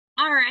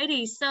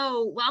Alrighty,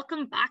 so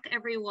welcome back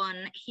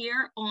everyone.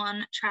 Here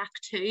on track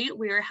 2,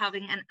 we are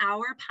having an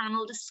hour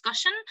panel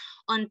discussion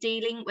on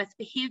dealing with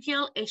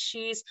behavioural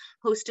issues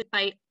hosted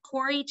by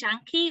Corey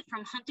Janke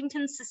from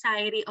Huntington's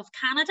Society of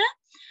Canada.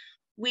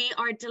 We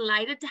are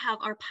delighted to have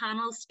our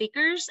panel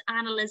speakers,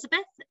 Anne-Elizabeth,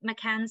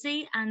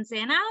 Mackenzie and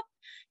Zainab.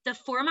 The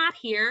format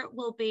here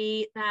will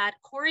be that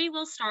Corey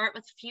will start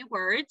with a few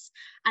words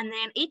and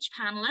then each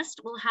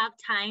panelist will have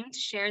time to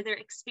share their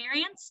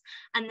experience,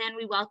 and then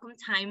we welcome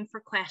time for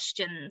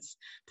questions.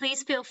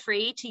 Please feel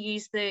free to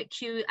use the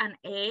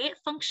Q&A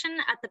function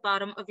at the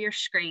bottom of your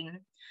screen.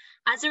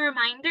 As a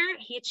reminder,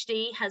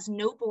 HD has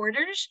no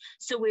borders,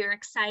 so we are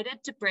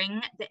excited to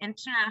bring the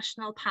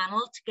international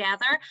panel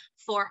together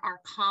for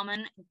our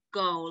common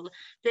goal.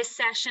 This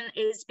session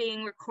is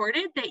being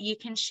recorded that you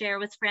can share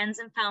with friends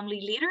and family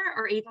later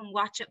or even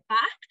watch it back.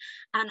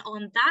 And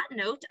on that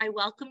note, I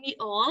welcome you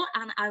all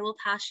and I will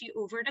pass you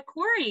over to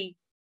Corey.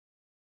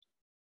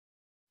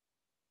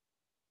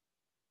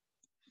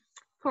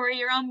 Corey,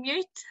 you're on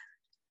mute.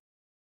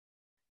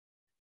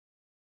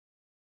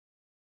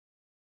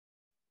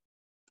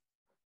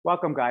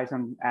 Welcome, guys,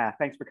 and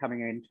thanks for coming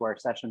into our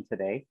session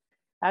today.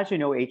 As you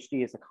know,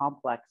 HD is a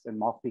complex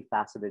and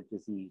multifaceted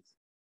disease.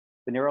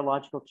 The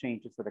neurological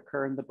changes that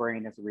occur in the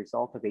brain as a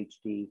result of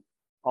HD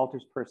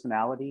alters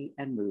personality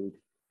and mood,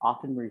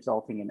 often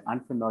resulting in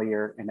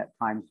unfamiliar and at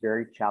times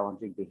very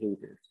challenging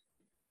behaviors.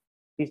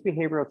 These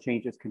behavioral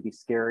changes can be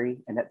scary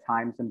and at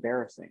times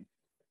embarrassing.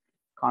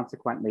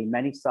 Consequently,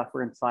 many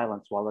suffer in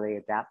silence while they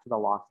adapt to the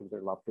loss of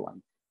their loved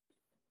one.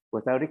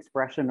 Without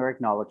expression or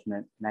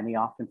acknowledgement, many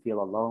often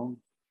feel alone,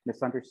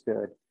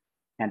 misunderstood,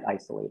 and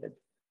isolated.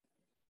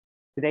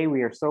 Today,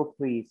 we are so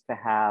pleased to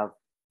have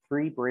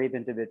 3 brave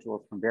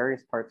individuals from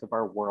various parts of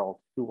our world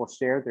who will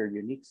share their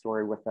unique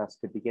story with us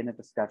to begin a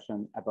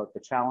discussion about the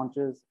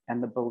challenges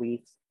and the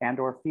beliefs and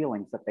or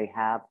feelings that they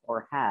have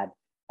or had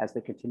as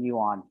they continue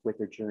on with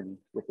their journey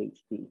with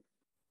HD.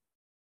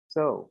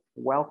 So,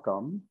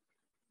 welcome.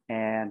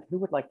 And who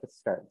would like to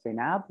start?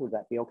 Zainab, would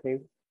that be okay?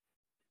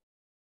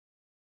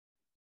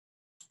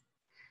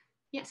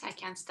 Yes, I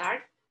can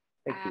start.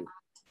 Thank you.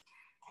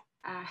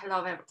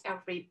 Hello,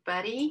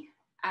 everybody.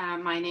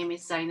 My name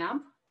is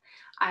Zainab.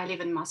 I live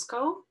in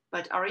Moscow,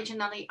 but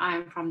originally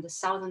I'm from the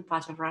southern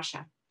part of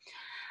Russia.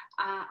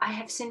 I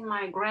have seen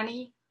my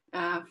granny,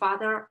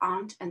 father,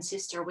 aunt, and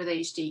sister with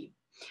HD.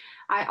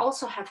 I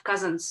also have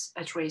cousins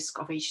at risk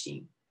of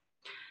HD.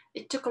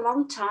 It took a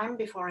long time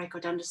before I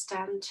could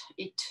understand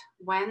it,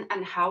 when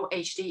and how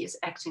HD is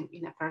acting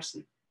in a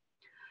person.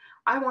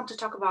 I want to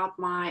talk about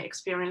my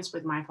experience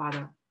with my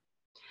father.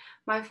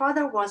 My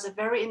father was a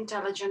very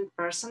intelligent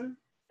person,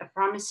 a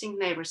promising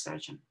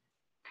neurosurgeon.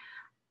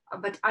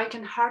 But I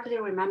can hardly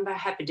remember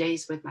happy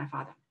days with my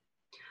father.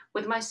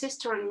 With my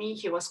sister and me,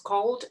 he was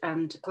cold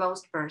and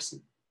closed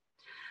person.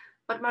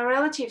 But my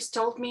relatives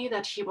told me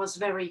that he was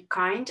very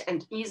kind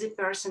and easy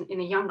person in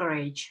a younger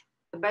age,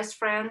 the best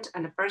friend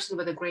and a person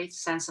with a great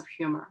sense of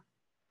humor.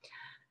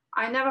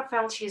 I never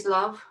felt his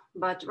love,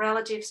 but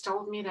relatives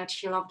told me that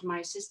he loved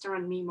my sister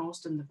and me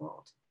most in the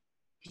world.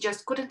 He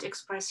just couldn't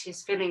express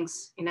his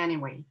feelings in any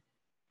way.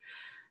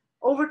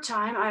 Over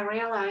time, I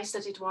realized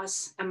that it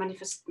was a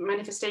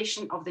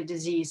manifestation of the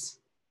disease,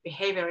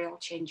 behavioral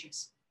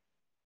changes.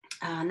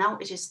 Now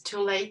it is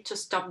too late to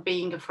stop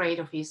being afraid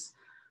of his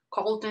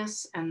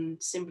coldness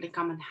and simply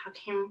come and hug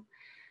him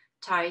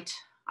tight.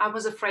 I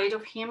was afraid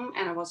of him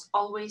and I was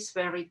always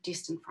very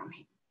distant from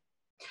him.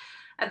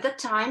 At that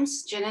time,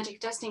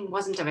 genetic testing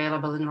wasn't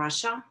available in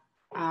Russia,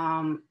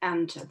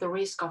 and the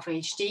risk of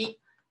HD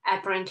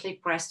apparently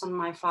pressed on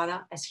my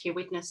father as he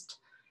witnessed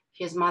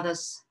his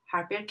mother's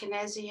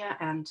hyperkinesia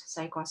and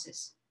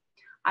psychosis.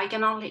 I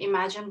can only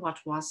imagine what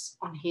was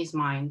on his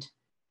mind.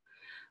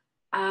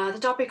 The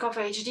topic of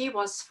HD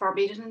was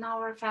forbidden in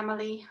our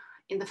family,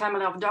 in the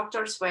family of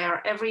doctors,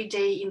 where every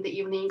day in the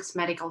evenings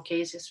medical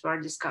cases were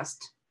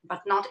discussed,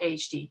 but not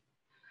HD.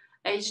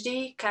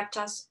 HD kept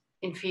us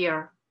in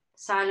fear,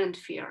 silent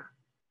fear.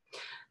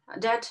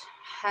 Dad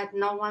had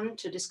no one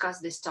to discuss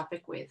this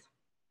topic with,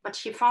 but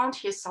he found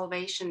his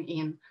salvation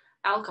in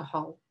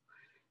alcohol.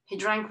 He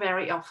drank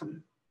very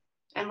often.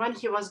 And when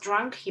he was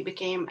drunk, he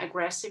became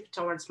aggressive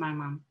towards my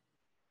mom.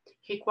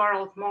 He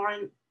quarreled more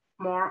and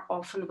more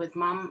often with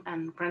mom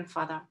and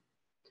grandfather.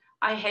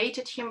 I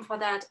hated him for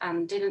that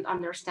and didn't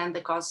understand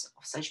the cause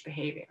of such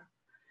behavior.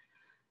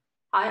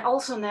 I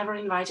also never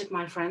invited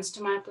my friends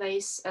to my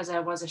place as I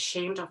was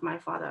ashamed of my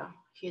father,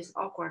 his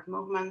awkward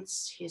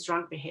movements, his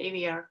drunk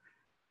behavior,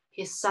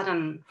 his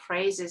sudden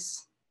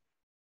phrases.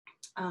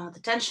 The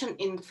tension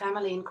in the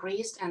family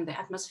increased and the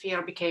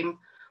atmosphere became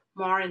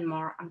more and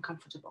more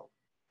uncomfortable.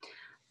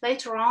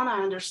 Later on,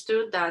 I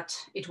understood that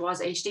it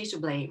was HD to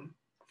blame.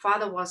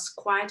 Father was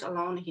quite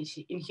alone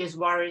in his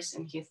worries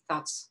and his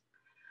thoughts.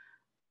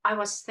 I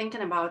was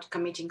thinking about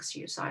committing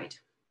suicide.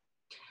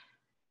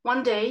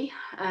 One day,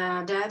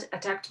 Dad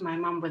attacked my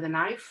mom with a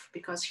knife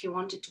because he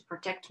wanted to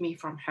protect me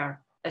from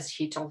her, as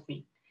he told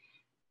me.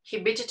 He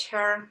beat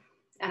her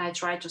and I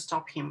tried to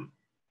stop him.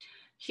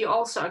 He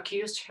also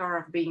accused her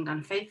of being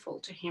unfaithful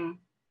to him.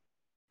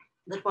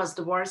 That was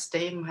the worst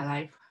day in my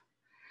life.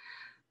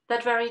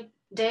 That very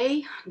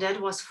day, Dad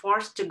was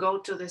forced to go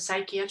to the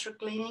psychiatric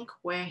clinic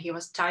where he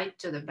was tied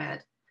to the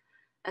bed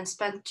and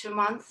spent 2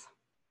 months.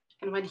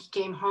 And when he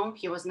came home,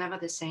 he was never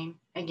the same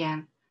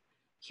again.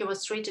 He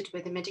was treated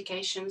with the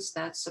medications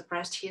that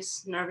suppressed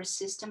his nervous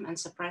system and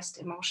suppressed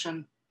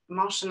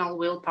emotional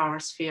willpower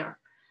sphere.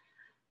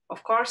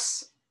 Of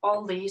course,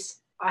 all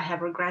these, I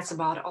have regrets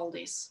about all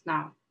this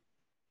now.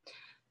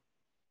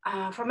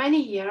 For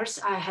many years,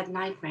 I had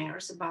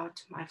nightmares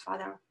about my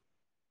father.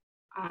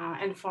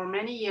 And for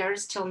many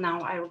years till now,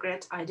 I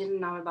regret I didn't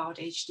know about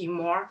HD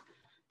more,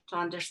 to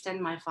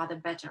understand my father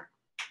better,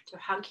 to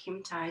hug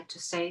him tight, to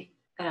say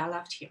that I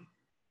loved him.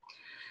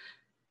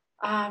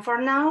 For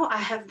now, I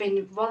have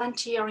been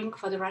volunteering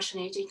for the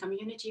Russian HD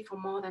community for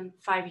more than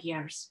 5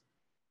 years.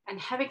 And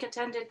having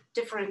attended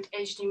different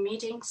HD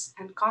meetings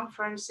and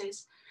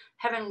conferences,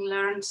 having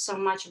learned so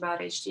much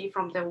about HD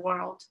from the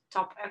world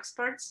top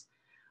experts,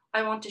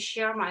 I want to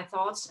share my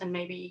thoughts and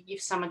maybe give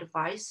some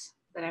advice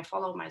that I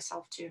follow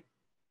myself too.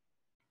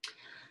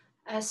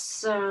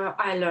 As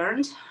I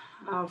learned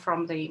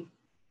from the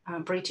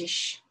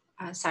British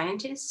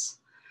scientists,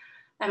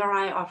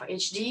 MRI of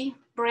HD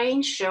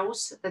brain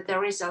shows that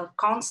there is a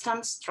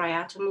constant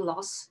striatum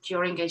loss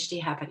during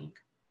HD happening.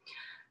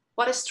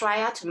 What is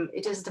striatum?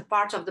 It is the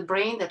part of the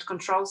brain that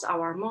controls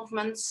our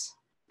movements,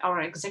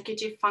 our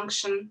executive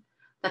function.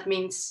 That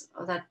means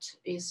that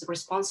is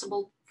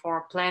responsible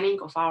for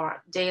planning of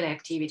our daily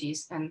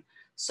activities, and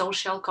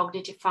social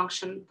cognitive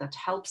function that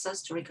helps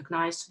us to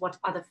recognize what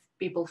other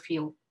people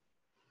feel.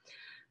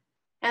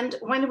 And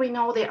when we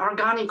know the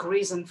organic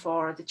reason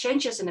for the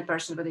changes in a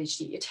person with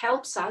HD, it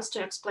helps us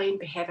to explain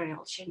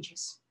behavioral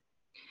changes.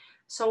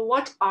 So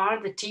what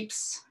are the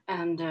tips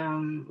and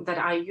that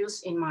I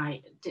use in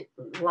my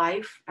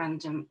life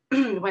and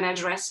when I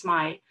address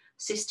my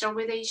sister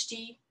with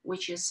HD,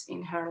 which is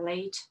in her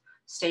late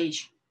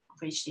stage of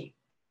HD?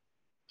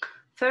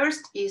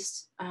 First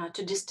is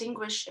to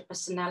distinguish a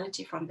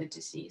personality from the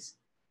disease.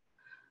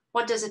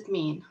 What does it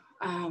mean?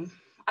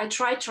 I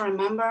try to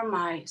remember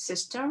my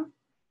sister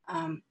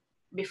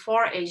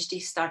before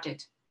HD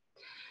started.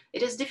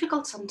 It is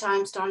difficult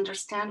sometimes to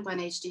understand when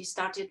HD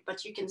started,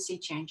 but you can see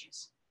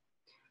changes.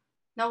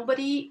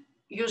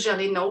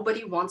 Usually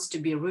nobody wants to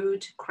be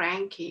rude,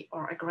 cranky,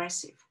 or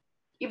aggressive.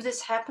 If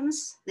this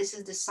happens, this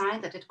is the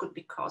sign that it could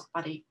be caused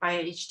by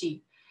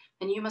HD.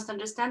 And you must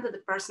understand that the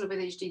person with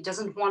HD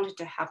doesn't want it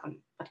to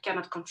happen, but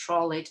cannot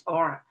control it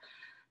or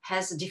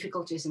has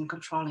difficulties in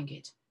controlling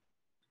it,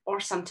 or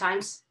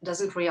sometimes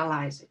doesn't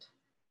realize it.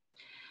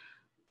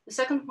 The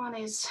second one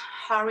is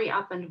hurry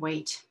up and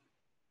wait.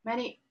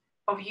 Many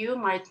of you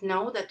might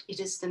know that it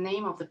is the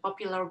name of the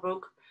popular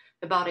book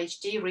about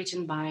HD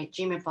written by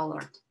Jimmy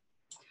Pollard.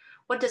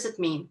 What does it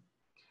mean?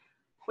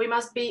 We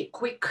must be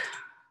quick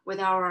with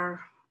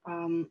our,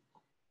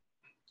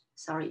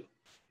 sorry,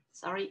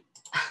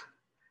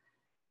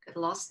 got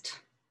lost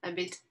a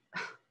bit.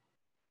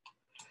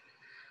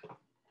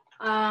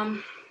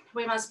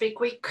 We must be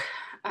quick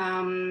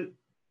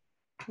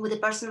with the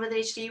person with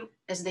HD,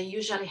 as they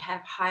usually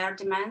have higher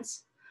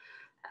demands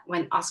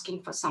when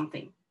asking for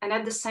something. And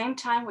at the same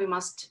time, we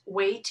must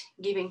wait,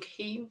 giving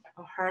him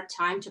or her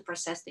time to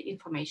process the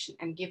information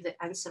and give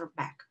the answer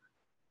back.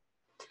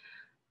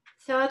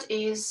 Third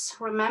is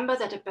remember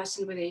that a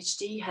person with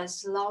HD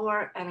has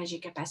lower energy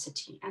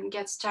capacity and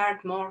gets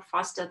tired more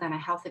faster than a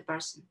healthy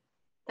person.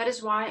 That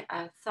is why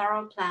a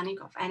thorough planning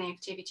of any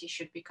activity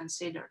should be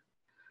considered.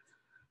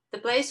 The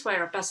place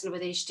where a person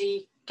with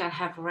HD can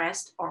have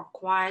rest or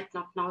quiet,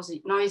 not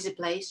noisy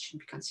place should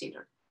be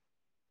considered.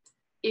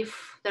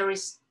 If there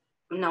is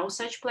no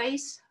such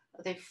place,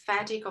 the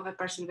fatigue of a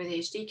person with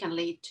HD can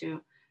lead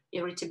to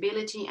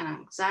irritability and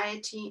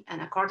anxiety,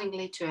 and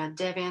accordingly to a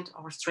deviant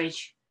or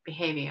strange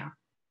behavior.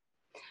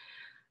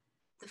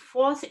 The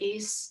fourth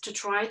is to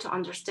try to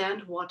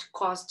understand what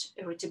caused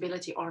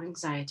irritability or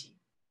anxiety.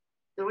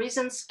 The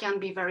reasons can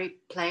be very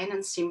plain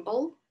and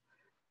simple.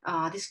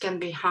 This can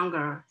be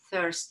hunger,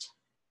 thirst,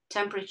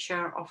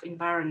 temperature of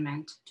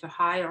environment, too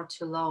high or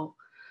too low,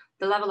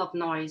 the level of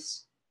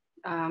noise,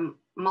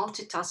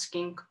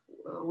 multitasking,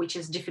 which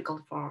is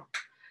difficult for a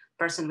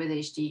person with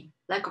HD,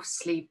 lack of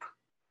sleep.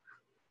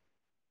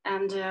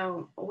 And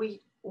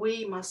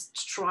we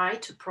must try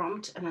to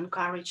prompt and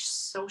encourage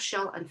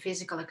social and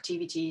physical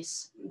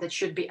activities that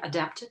should be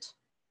adapted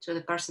to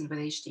the person with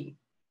HD.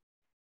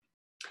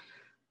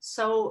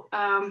 So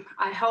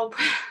I hope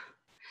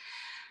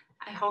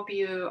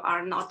you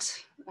are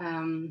not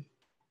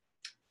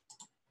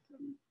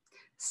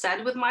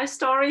sad with my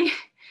story,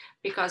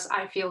 because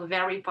I feel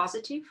very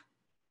positive,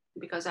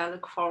 because I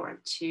look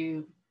forward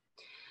to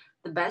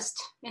the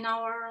best in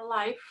our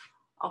life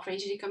of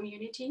HD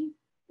community.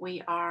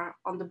 We are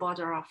on the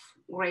border of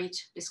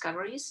great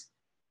discoveries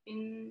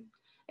in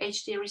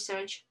HD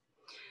research.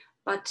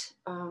 But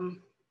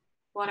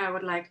what I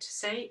would like to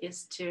say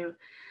is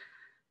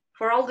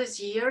for all these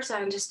years,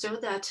 I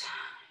understood that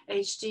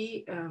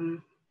HD,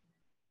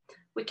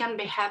 we can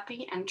be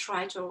happy and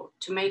try to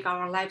make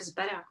our lives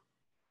better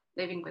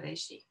living with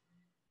HD.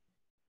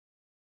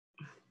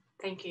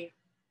 Thank you.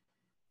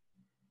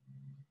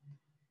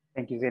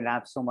 Thank you,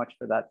 Zainab, so much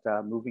for that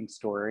moving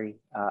story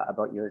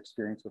about your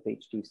experience with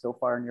HD so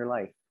far in your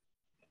life.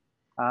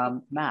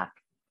 Mac,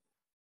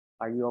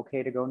 are you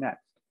okay to go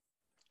next?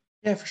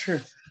 Yeah, for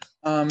sure.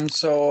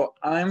 So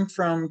I'm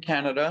from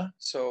Canada,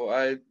 so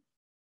I've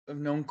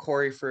known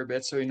Corey for a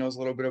bit, so he knows a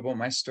little bit about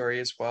my story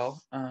as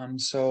well.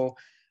 So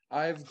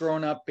I've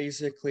grown up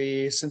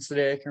basically since the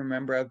day I can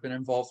remember. I've been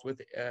involved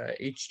with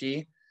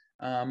HD.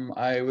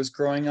 I was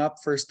growing up,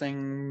 first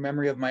thing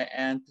memory of my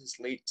aunt is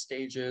late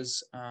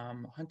stages,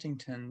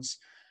 Huntington's.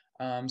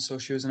 So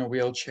she was in a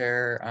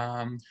wheelchair,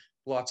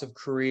 lots of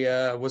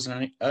chorea, was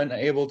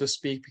unable to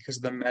speak because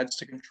of the meds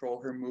to control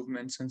her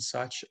movements and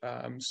such.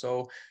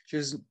 So she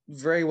was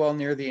very well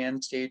near the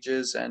end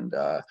stages. And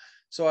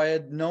so I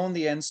had known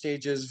the end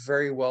stages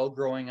very well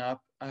growing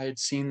up. I had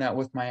seen that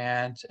with my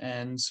aunt.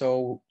 And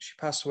so she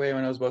passed away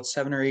when I was about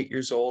 7 or 8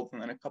 years old.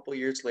 And then a couple of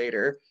years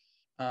later,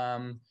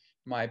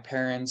 my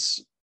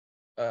parents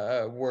we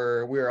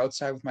were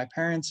outside with my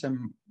parents, and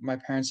my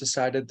parents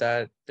decided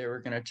that they were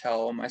going to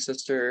tell my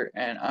sister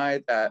and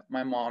I that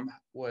my mom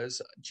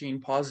was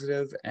gene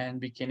positive and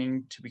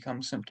beginning to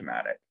become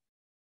symptomatic.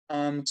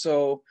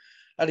 So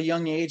at a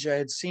young age, I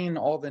had seen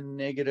all the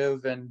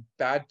negative and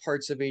bad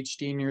parts of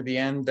HD near the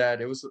end,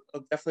 that it was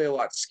definitely a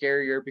lot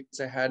scarier because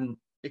I hadn't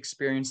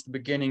experienced the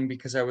beginning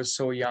because I was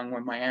so young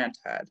when my aunt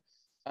had.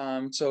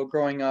 So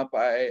growing up,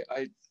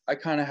 I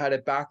kind of had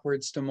it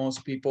backwards to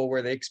most people,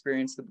 where they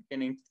experienced the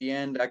beginning to the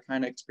end. I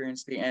kind of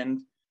experienced the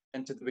end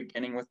and to the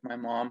beginning with my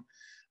mom.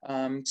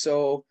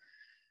 So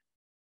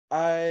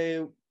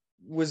I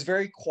was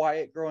very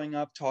quiet growing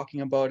up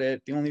talking about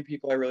it. The only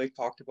people I really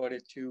talked about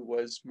it to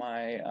was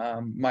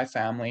my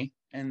family.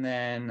 And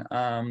then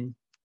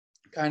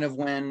kind of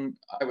when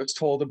I was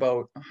told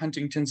about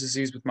Huntington's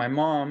disease with my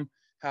mom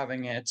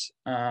having it,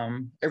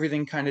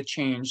 everything kind of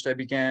changed. I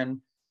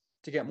began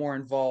to get more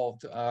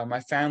involved.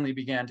 My family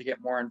began to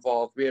get more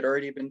involved. We had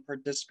already been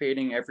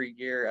participating every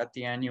year at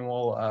the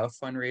annual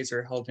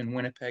fundraiser held in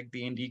Winnipeg,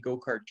 the Indy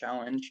Go-Kart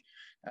Challenge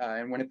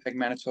in Winnipeg,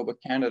 Manitoba,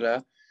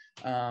 Canada.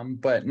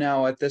 But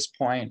now at this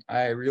point,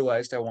 I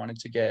realized I wanted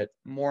to get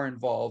more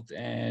involved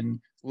and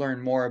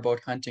learn more about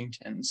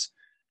Huntington's.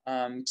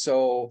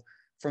 So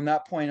from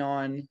that point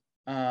on,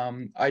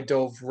 I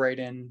dove right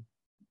in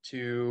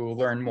to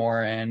learn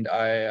more, and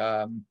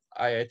I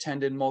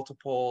attended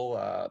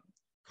multiple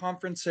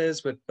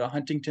conferences with the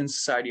Huntington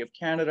Society of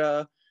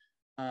Canada.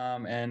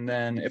 And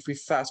then if we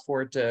fast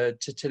forward to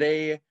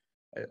today,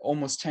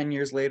 almost 10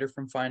 years later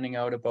from finding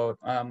out about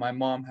my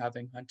mom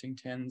having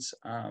Huntington's,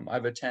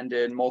 I've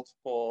attended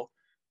multiple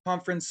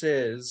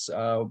conferences,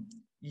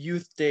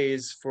 youth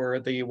days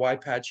for the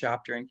YPAD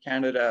chapter in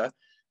Canada,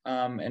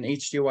 an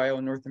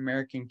HDYO North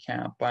American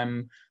camp.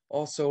 I'm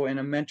also in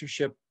a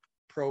mentorship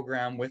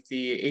program with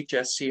the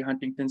HSC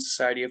Huntington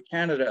Society of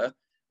Canada,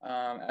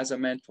 as a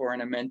mentor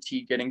and a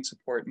mentee, getting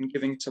support and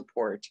giving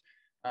support.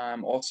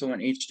 Also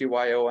an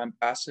HDYO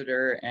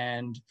ambassador,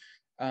 and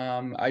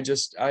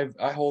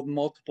I hold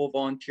multiple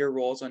volunteer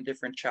roles on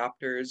different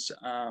chapters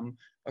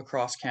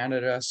across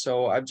Canada.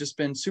 So I've just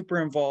been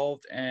super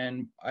involved,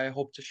 and I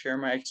hope to share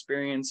my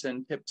experience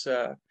and tips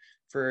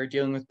for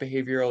dealing with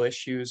behavioral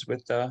issues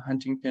with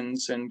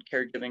Huntington's and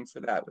caregiving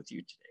for that with you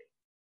today.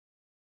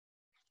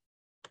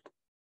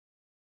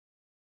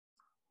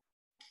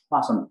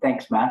 Awesome,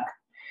 thanks, Mac.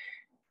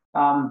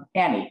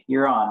 Annie,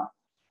 you're on.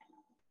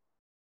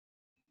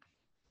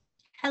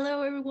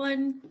 Hello,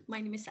 everyone.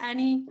 My name is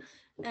Annie.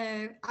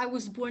 I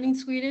was born in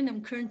Sweden.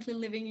 I'm currently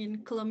living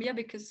in Colombia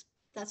because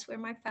that's where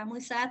my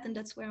family's at, and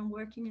that's where I'm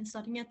working and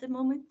studying at the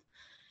moment.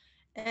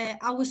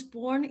 I was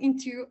born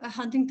into a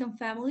Huntington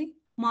family.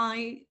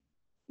 My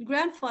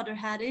grandfather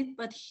had it,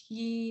 but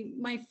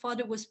my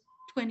father was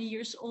 20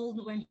 years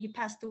old when he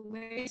passed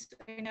away, so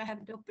I didn't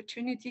have the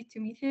opportunity to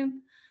meet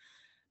him.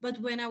 But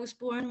when I was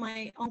born,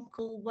 my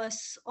uncle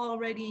was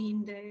already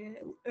in the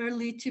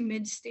early to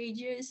mid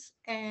stages.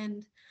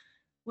 And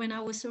when I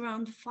was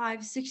around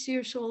 5, 6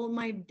 years old,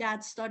 my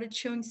dad started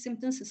showing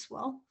symptoms as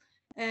well.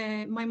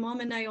 My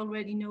mom and I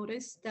already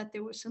noticed that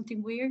there was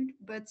something weird,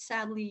 but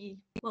sadly,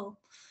 well,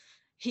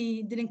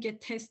 he didn't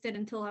get tested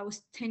until I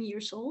was 10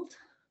 years old.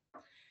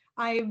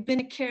 I've been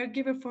a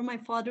caregiver for my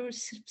father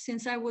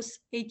since I was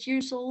 8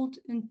 years old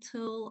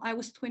until I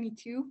was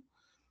 22.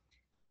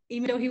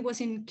 Even though he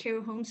was in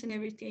care homes and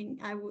everything,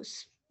 I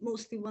was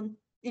mostly one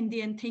in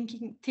the end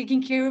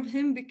taking care of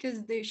him,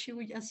 because the issue,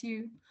 as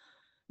you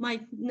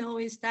might know,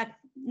 is that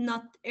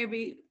not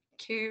every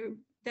care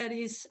that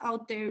is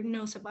out there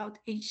knows about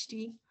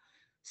HD.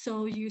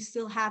 So you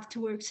still have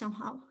to work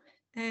somehow.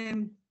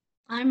 I'm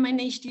an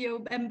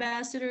HDYO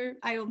ambassador.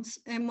 I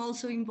am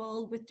also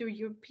involved with the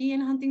European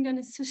Huntington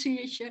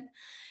Association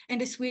and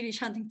the Swedish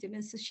Huntington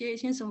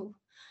Association.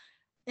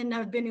 And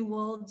I've been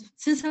involved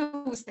since I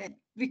was 10,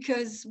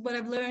 because what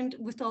I've learned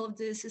with all of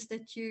this is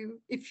that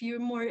if you're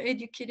more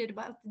educated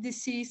about the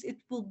disease, it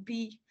will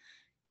be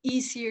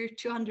easier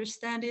to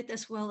understand it,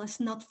 as well as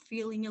not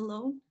feeling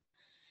alone.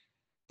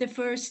 The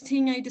first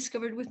thing I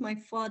discovered with my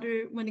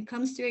father when it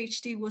comes to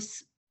HD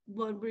was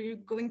what we're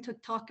going to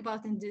talk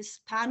about in this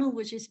panel,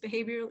 which is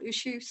behavioral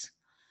issues.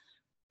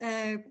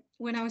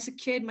 When I was a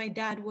kid, my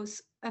dad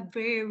was a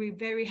very,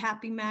 very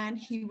happy man.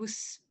 He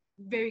was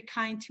very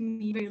kind to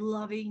me, very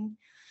loving.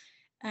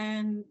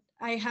 And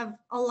I have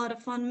a lot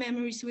of fun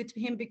memories with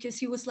him because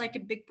he was like a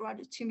big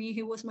brother to me.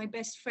 He was my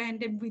best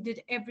friend and we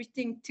did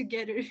everything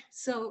together.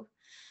 So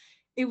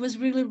it was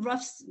really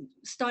rough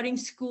starting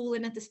school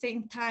and at the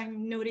same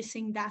time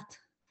noticing that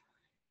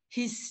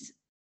his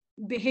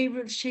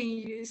behavioral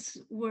changes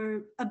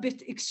were a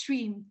bit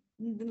extreme,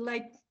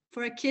 like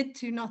for a kid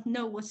to not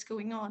know what's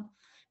going on,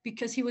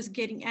 because he was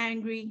getting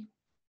angry,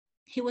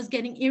 he was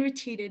getting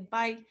irritated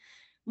by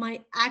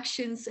my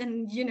actions.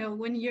 And you know,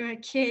 when you're a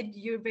kid,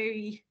 you're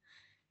very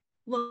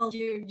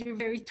you're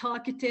very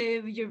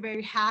talkative, you're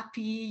very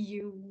happy,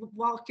 you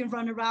walk and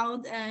run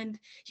around, and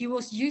he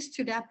was used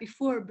to that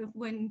before. But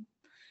when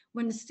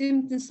the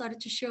symptoms started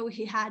to show,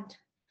 he had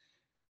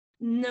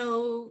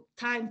no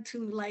time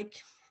to like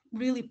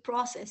really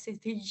process it.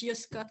 He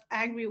just got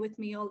angry with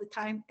me all the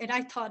time. And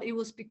I thought it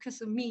was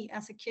because of me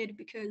as a kid,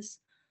 because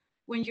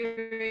when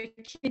you're a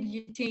kid,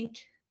 you think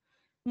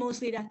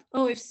mostly that,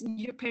 oh, if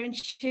your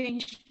parents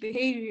change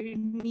behavior, it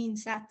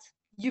means that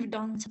you've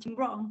done something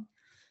wrong.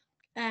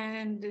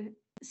 And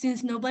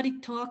since nobody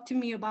talked to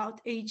me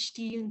about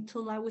HD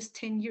until I was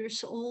 10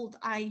 years old,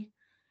 I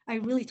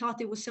really thought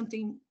it was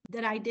something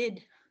that I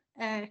did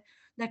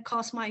that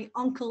caused my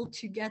uncle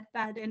to get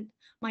bad and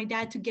my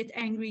dad to get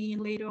angry,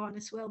 and later on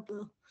as well.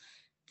 The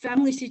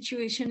family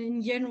situation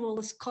in general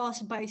is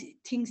caused by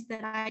things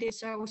that I did.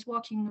 So I was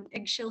walking on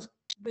eggshells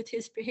with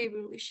his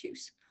behavioral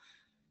issues.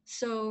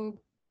 So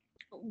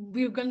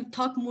we're going to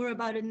talk more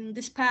about it in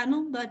this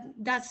panel, but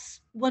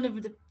that's one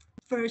of the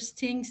first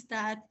things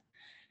that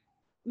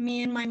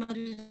me and my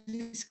mother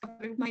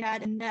discovered my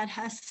dad, and that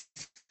has,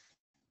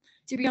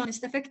 to be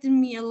honest, affected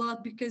me a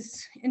lot,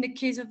 because in the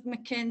case of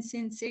Mackenzie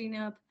and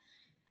Zainab,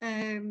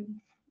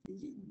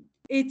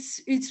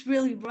 it's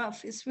really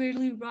rough. It's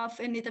really rough,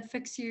 and it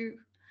affects you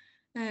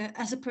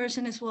as a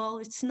person as well.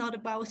 It's not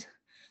about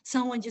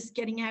someone just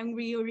getting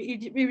angry or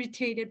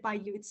irritated by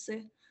you. It's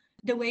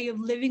the way of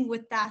living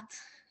with that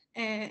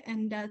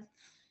and that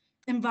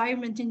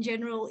environment in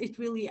general. It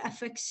really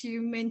affects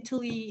you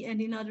mentally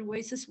and in other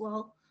ways as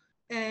well,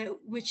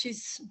 which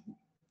is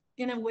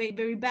in a way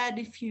very bad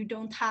if you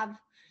don't have,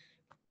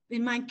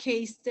 in my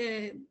case,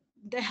 the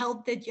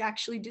help that you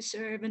actually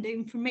deserve and the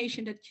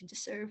information that you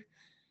deserve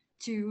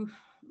to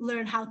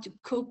learn how to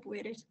cope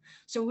with it.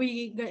 So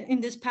we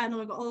in this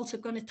panel are also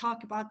going to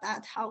talk about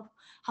that,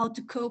 how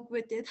to cope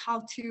with it,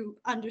 how to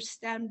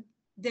understand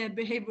the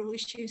behavioral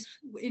issues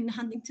in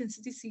Huntington's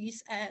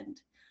disease, and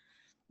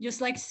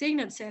just like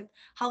Zainab said,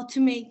 how to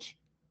make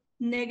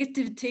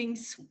negative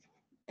things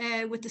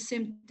with the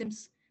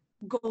symptoms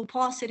go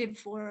positive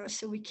for us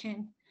so we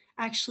can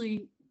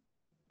actually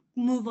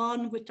move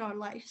on with our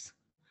lives.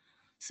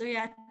 So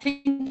yeah,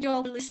 thank you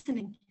all for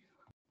listening.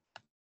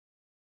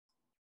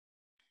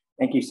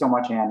 Thank you so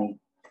much, Annie.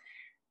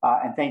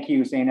 And thank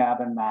you,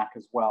 Zainab and Mac,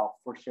 as well,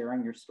 for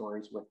sharing your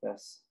stories with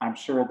us. I'm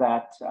sure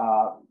that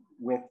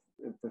with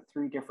the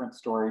three different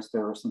stories,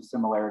 there are some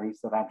similarities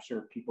that I'm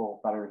sure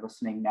people that are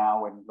listening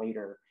now and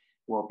later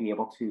will be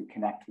able to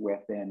connect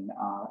with and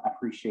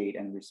appreciate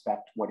and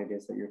respect what it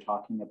is that you're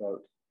talking about.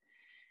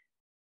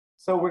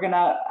 So we're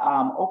gonna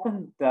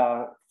open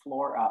the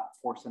floor up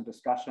for some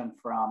discussion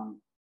from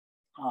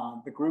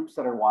the groups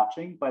that are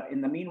watching. But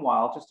in the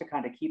meanwhile, just to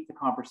kind of keep the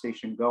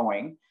conversation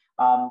going,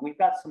 we've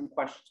got some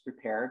questions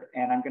prepared,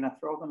 and I'm gonna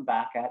throw them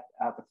back at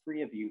the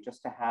three of you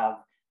just to have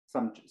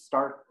some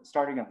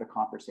starting of the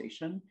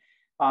conversation.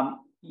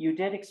 You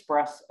did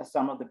express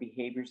some of the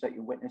behaviors that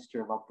you witnessed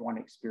your loved one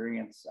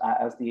experience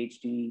as the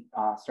HD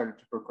started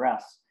to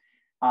progress.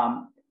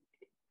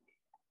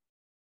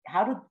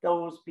 How did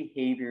those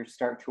behaviors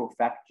start to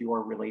affect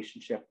your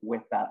relationship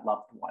with that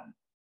loved one?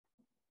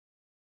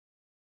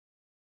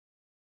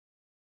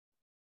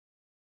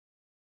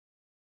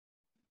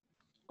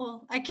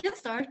 Well, I can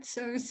start,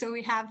 so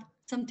we have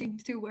something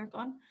to work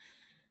on.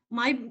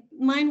 Mine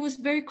was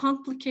very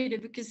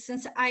complicated because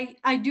since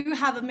I do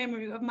have a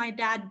memory of my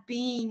dad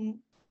being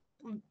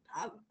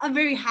a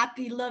very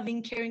happy,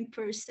 loving, caring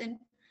person,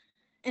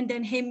 and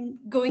then him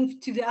going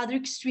to the other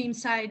extreme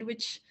side,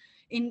 which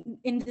in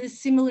the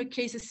similar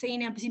case of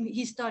Zainab,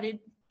 he started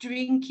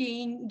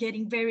drinking,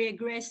 getting very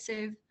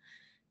aggressive,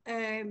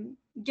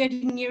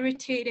 getting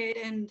irritated,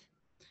 and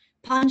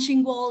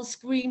punching walls,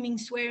 screaming,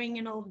 swearing,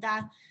 and all of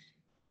that.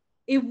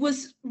 It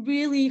was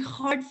really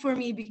hard for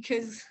me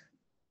because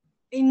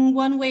in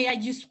one way, I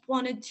just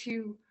wanted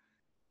to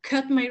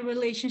cut my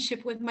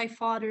relationship with my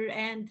father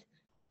and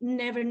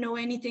never know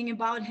anything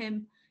about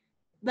him.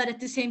 But at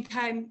the same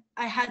time,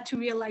 I had to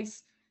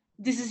realize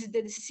this is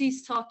the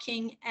disease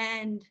talking,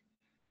 and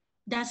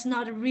that's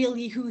not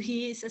really who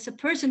he is as a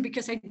person,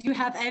 because I do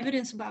have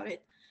evidence about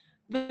it.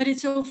 But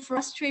it's so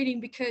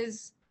frustrating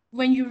because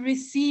when you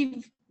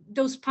receive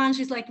those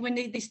punches, like when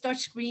they start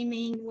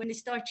screaming, when they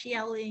start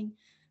yelling,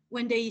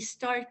 when they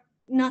start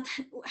not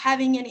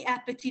having any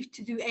appetite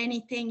to do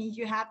anything,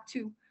 you have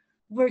to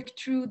work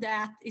through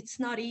that. It's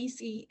not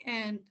easy,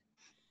 and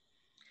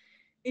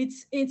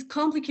it's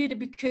complicated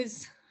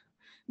because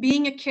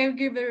being a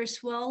caregiver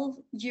as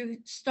well, you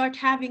start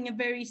having a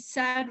very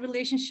sad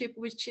relationship,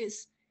 which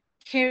is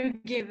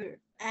caregiver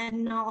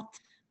and not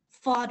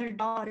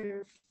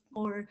father-daughter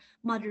or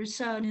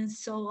mother-son and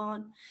so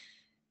on.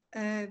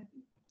 And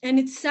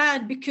it's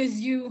sad because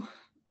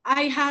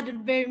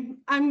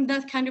I'm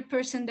that kind of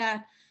person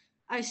that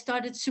I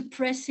started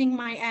suppressing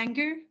my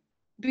anger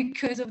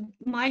because of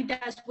my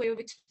dad's way of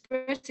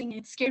expressing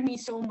it. Scared me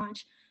so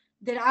much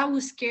that I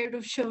was scared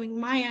of showing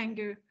my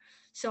anger.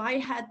 So I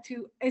had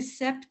to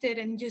accept it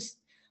and just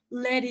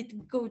let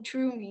it go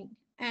through me.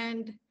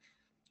 And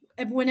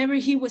whenever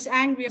he was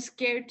angry, I was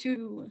scared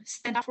to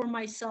stand up for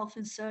myself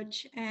and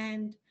such.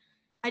 And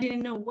I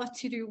didn't know what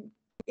to do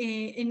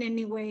in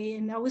any way.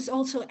 And I was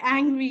also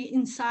angry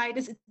inside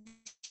as a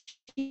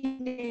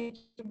teenager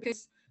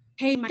because,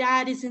 hey, my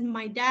dad isn't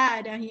my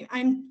dad.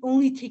 I'm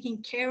only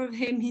taking care of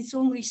him. He's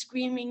only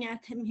screaming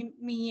at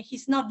me.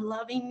 He's not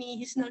loving me.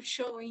 He's not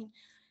showing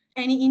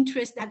any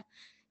interest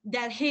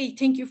that hey,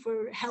 thank you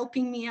for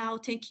helping me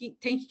out.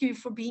 Thank you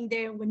for being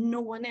there when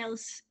no one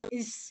else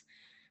is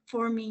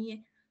for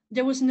me.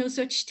 There was no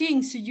such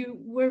thing. So you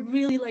were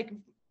really like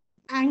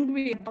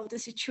angry about the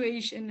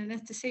situation, and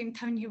at the same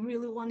time you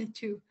really wanted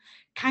to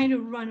kind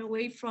of run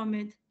away from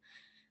it.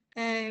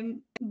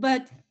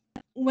 But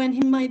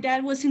when my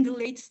dad was in the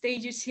late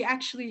stages, he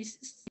actually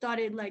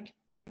started like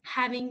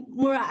having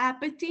more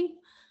apathy,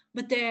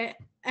 but the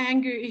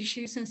anger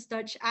issues and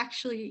such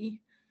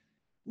actually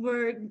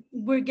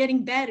were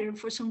getting better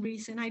for some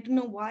reason. I don't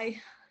know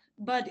why,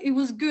 but it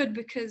was good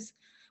because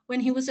when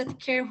he was at the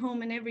care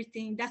home and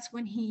everything, that's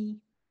when he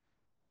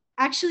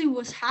actually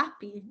was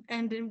happy,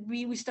 and then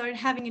we started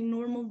having a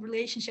normal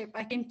relationship.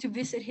 I came to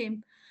visit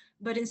him,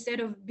 but instead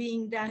of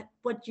being that,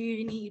 what do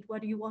you need,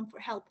 what do you want for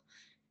help,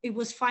 it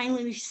was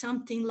finally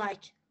something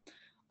like,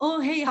 oh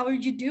hey, how are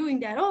you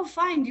doing that? Oh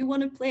fine, do you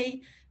want to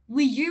play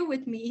Wii U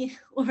with me,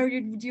 or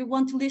do you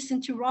want to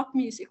listen to rock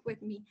music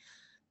with me?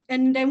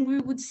 And then we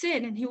would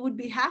sit and he would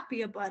be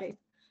happy about it.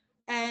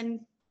 And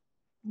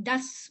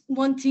that's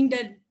one thing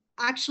that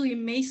actually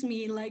amazed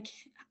me. Like,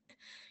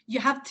 you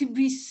have to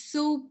be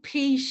so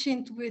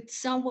patient with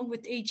someone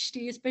with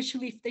HD,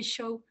 especially if they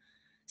show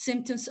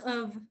symptoms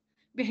of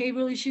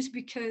behavioral issues,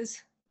 because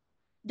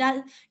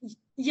that,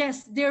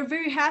 yes, they're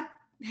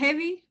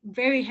heavy,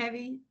 very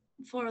heavy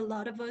for a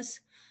lot of us.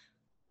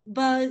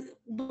 But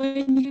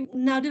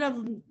now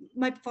that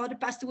my father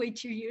passed away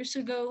 2 years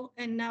ago,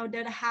 and now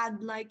that I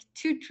had like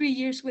 3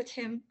 years with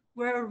him,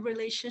 where our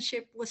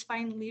relationship was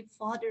finally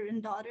father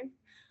and daughter,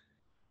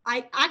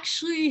 I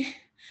actually,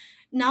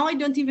 now I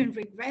don't even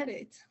regret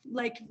it,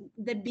 like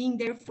that being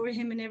there for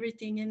him and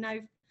everything. And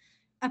I've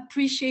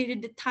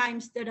appreciated the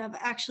times that I've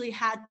actually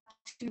had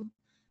to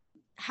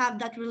have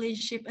that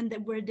relationship, and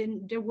that where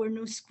then there were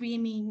no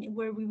screaming,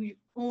 where we were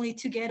only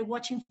together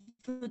watching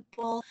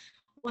football,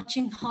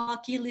 watching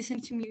hockey, listening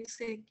to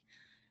music,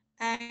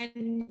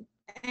 and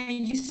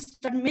you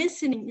start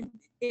missing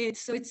it.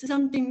 So it's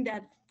something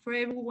that for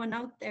everyone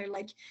out there,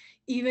 like,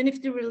 even if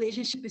the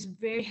relationship is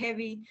very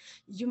heavy,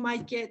 you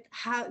might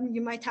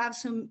have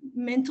some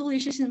mental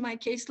issues, in my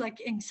case like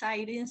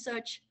anxiety and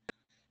such.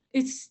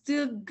 It's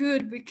still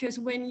good, because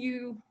when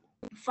you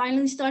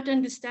finally start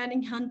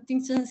understanding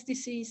Huntington's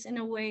disease in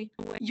a way,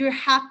 you're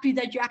happy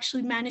that you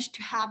actually managed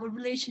to have a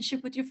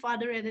relationship with your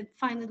father, and it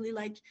finally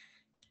like,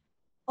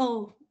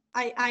 oh,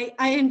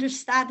 I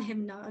understand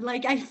him now.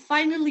 Like, I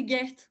finally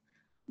get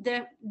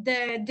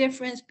the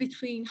difference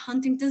between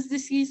Huntington's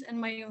disease and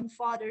my own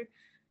father,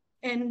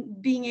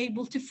 and being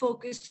able to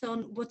focus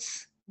on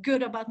what's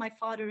good about my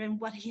father and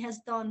what he has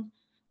done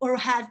or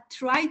had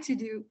tried to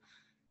do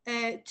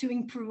to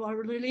improve our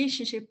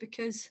relationship.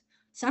 Because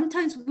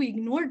sometimes we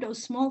ignore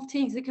those small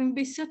things. It can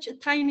be such a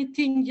tiny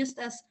thing,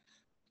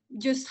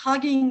 just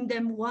hugging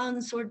them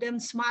once, or them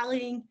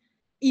smiling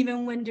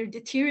even when they're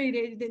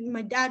deteriorated. And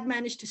my dad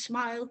managed to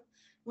smile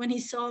when he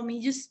saw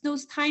me. Just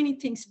those tiny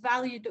things,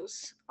 value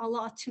those a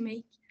lot to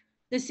make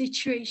the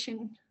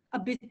situation a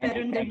bit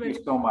better. Thank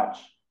you so much.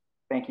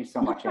 Thank you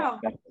so much.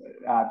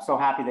 I'm so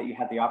happy that you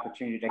had the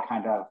opportunity to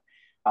kind of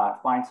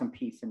find some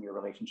peace in your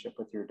relationship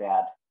with your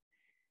dad.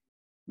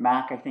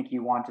 Mac, I think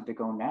you wanted to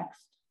go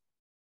next.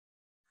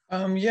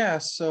 Yeah,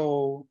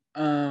 so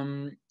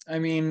I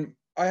mean,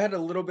 I had a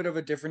little bit of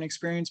a different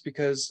experience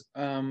because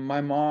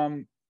my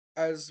mom,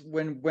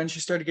 when she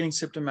started getting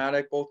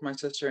symptomatic, both my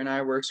sister and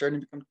I were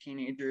starting to become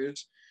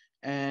teenagers,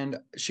 and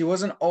she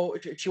wasn't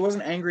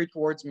angry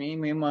towards me.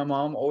 Me and my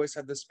mom always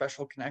had this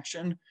special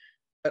connection,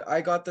 but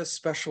I got this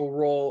special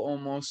role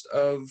almost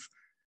of,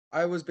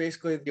 I was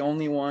basically the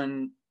only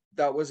one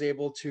that was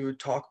able to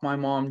talk my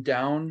mom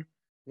down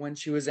when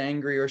she was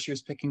angry or she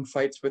was picking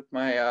fights with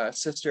my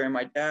sister and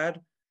my dad.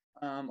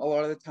 A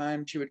lot of the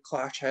time she would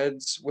clash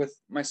heads with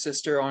my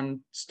sister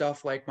on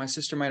stuff, like my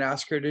sister might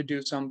ask her to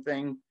do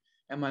something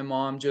and my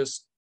mom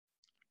just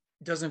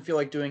doesn't feel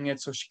like doing it.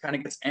 So she kind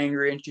of gets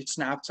angry and she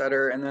snaps at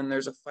her, and then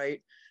there's a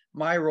fight.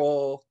 My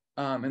role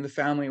in the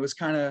family was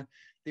kind of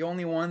the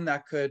only one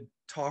that could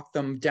talk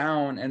them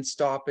down and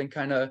stop and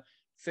kind of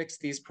fix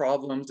these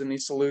problems and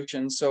these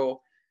solutions.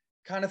 So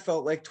kind of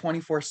felt like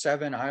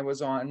 24/7 I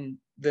was on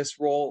this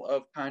role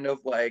of kind of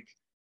like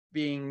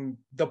being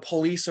the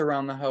police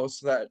around the house,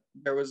 so that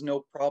there was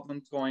no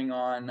problems going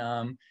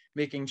on,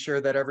 making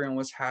sure that everyone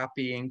was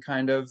happy, and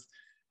kind of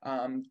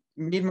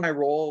made my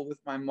role with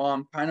my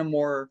mom kind of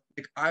more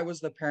like I was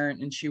the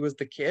parent and she was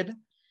the kid.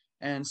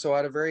 And so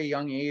at a very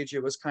young age,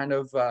 it was kind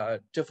of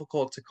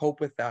difficult to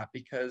cope with that,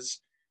 because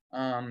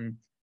um,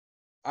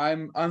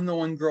 I'm the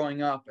one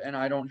growing up and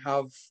I don't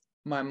have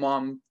my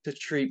mom to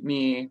treat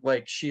me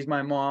like she's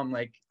my mom.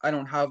 Like I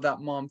don't have that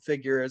mom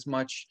figure as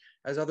much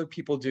as other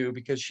people do,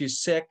 because she's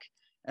sick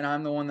and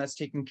I'm the one that's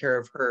taking care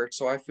of her.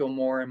 So I feel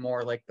more and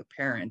more like the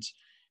parent.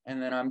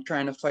 And then I'm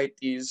trying to fight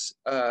these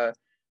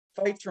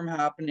fights from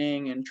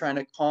happening and trying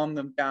to calm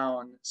them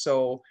down.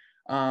 So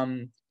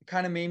it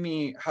kind of made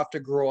me have to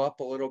grow up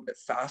a little bit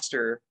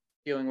faster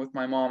dealing with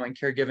my mom and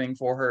caregiving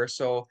for her.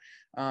 So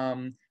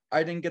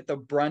I didn't get the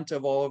brunt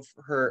of all of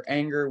her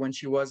anger when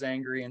she was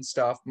angry and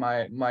stuff.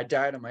 My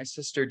dad and my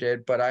sister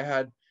did, but I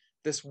had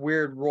this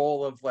weird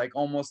role of like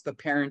almost the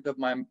parent of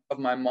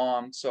my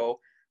mom. So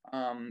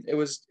it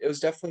was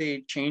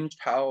definitely changed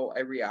how I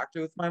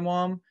reacted with my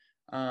mom.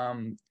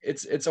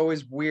 It's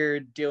always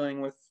weird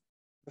dealing with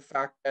the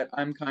fact that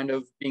I'm kind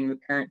of being the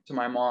parent to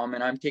my mom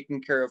and I'm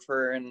taking care of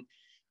her and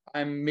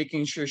I'm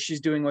making sure she's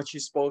doing what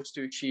she's supposed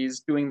to. She's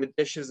doing the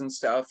dishes and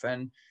stuff.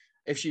 And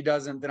if she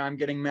doesn't, then I'm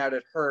getting mad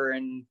at her.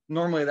 And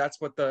normally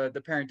that's what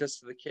the parent does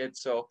to the kid.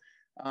 So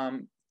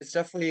it's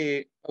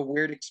definitely a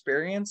weird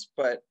experience,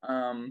 but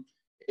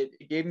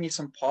it gave me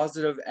some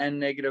positive and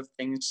negative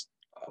things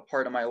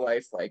part of my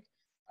life. Like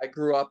I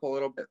grew up a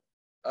little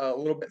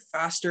bit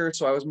faster,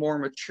 so I was more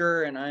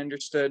mature and I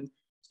understood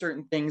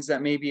certain things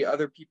that maybe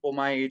other people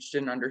my age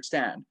didn't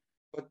understand.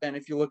 But then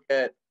if you look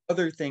at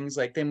other things,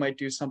 like they might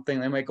do something,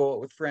 they might go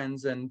out with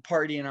friends and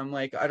party, and I'm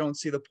like, I don't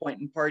see the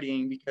point in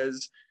partying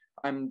because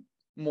I'm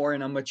more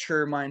in a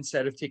mature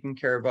mindset of taking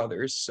care of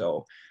others.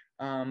 So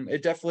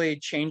it definitely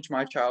changed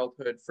my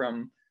childhood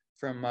from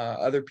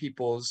other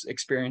people's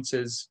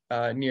experiences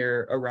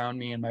near around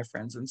me and my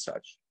friends and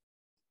such.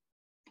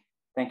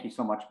 Thank you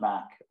so much,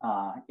 Mac.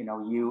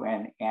 You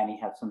and Annie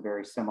have some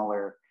very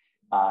similar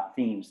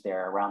themes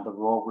there around the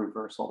role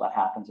reversal that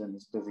happens in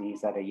this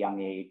disease at a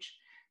young age,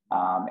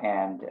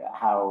 and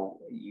how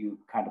you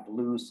kind of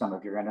lose some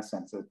of your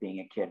innocence of being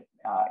a kid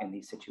in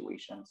these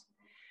situations.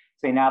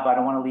 Zainab, I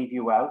don't want to leave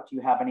you out. Do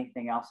you have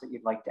anything else that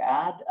you'd like to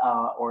add,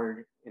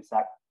 or is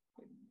that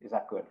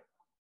good?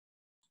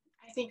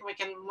 I think we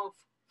can move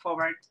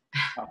forward.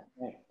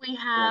 Okay. We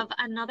have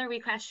another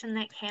wee question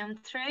that came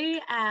through,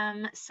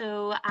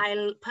 so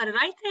I'll put it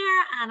out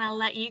there and I'll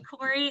let you,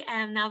 Corey,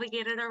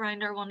 navigate it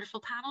around our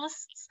wonderful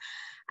panelists.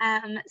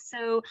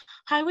 So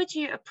how would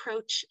you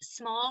approach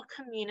small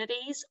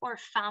communities or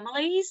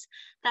families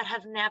that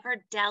have never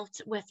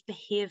dealt with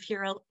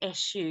behavioural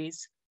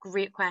issues?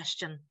 Great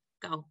question.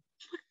 Go.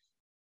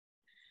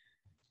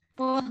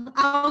 Well,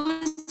 I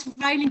was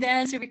writing the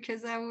answer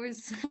because I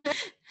was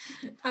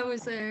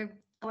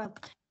well,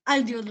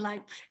 I'll do it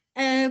live.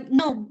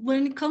 No,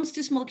 when it comes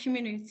to small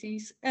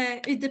communities,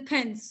 it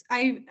depends.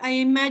 I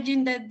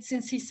imagine that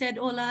since he said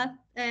hola,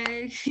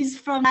 he's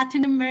from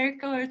Latin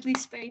America, or at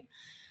least Spain.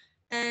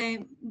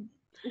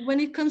 When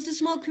it comes to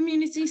small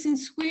communities in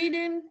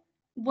Sweden,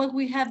 what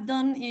we have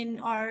done in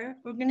our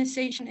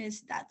organization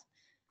is that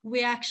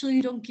we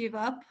actually don't give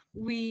up.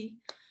 We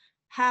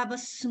have a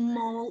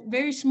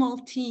very small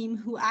team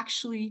who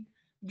actually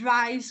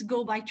drives,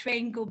 go by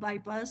train, go by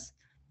bus,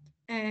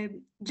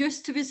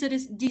 just to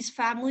visit these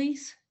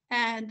families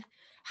and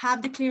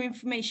have the clear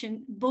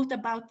information, both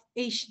about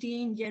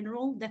HD in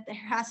general, that there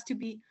has to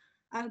be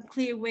a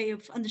clear way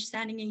of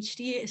understanding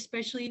HD,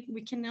 especially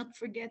we cannot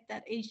forget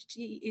that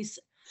HD is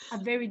a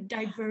very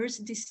diverse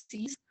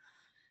disease.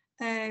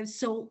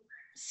 So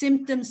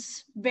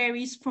symptoms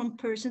varies from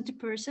person to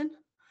person.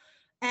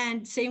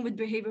 And same with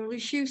behavioral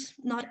issues.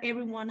 Not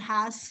everyone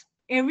has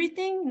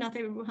everything. Not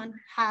everyone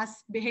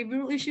has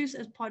behavioral issues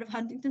as part of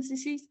Huntington's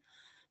disease,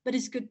 but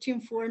it's good to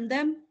inform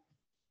them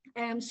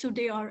so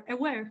they are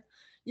aware.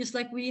 Just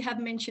like we have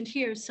mentioned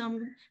here,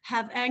 some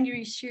have anger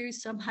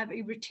issues, some have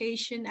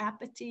irritation,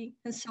 apathy,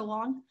 and so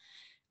on.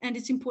 And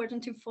it's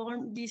important to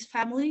inform these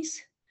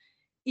families.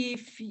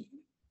 If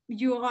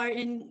you are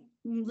in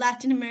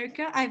Latin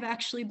America, I've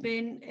actually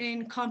been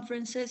in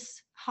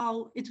conferences,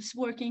 how it was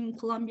working in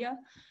Colombia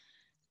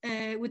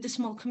with the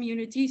small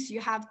communities.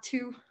 You have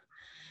to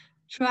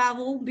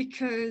travel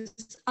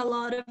because a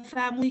lot of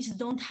families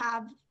don't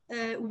have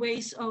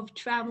ways of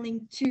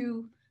traveling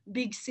to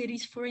big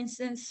cities, for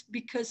instance,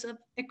 because of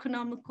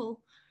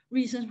economical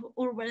reasons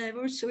or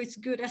whatever. So it's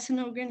good as an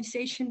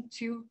organization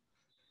to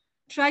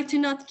try to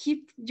not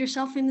keep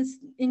yourself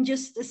in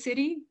just a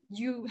city.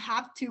 You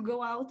have to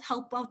go out,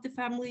 help out the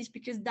families,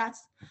 because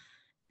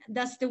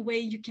that's the way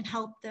you can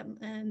help them.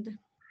 And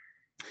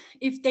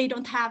if they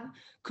don't have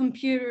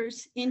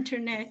computers,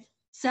 internet,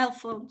 cell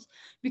phones,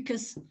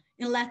 because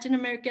in Latin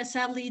America,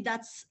 sadly,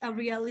 that's a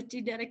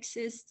reality that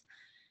exists.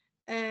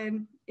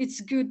 it's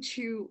good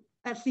to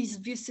at least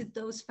visit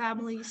those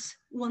families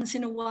once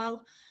in a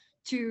while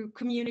to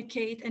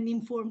communicate and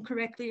inform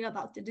correctly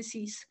about the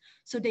disease,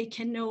 so they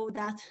can know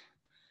that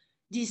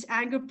these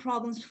anger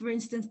problems, for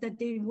instance, that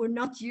they were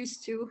not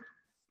used to.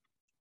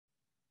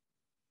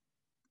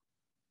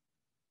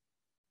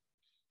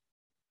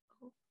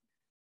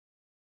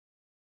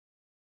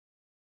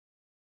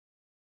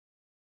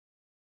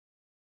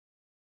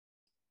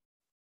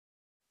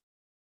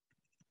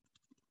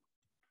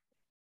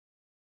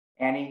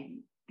 Annie,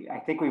 I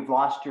think we've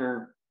lost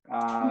your,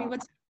 oh,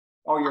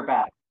 you're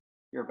back.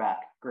 You're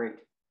back. Great.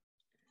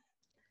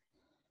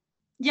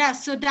 Yeah,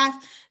 so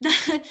that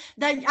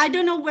I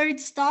don't know where it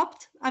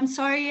stopped. I'm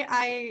sorry.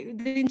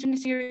 The internet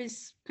here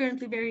is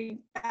currently very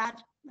bad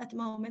at the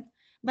moment.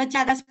 But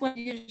yeah, that's what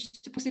you're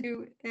supposed to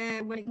do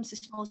when it comes to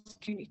small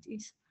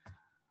communities.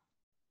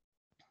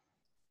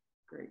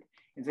 Great.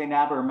 And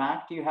Zainab or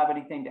Mac, do you have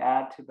anything to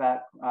add to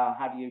that?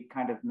 How do you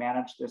kind of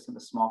manage this in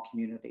a small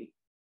community?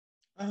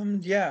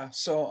 Yeah,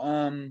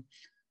 so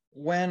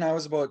when I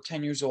was about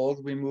 10 years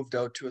old, we moved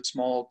out to a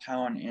small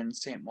town in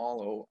St.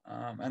 Malo,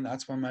 and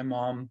that's when my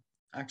mom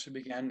actually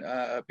began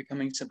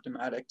becoming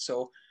symptomatic.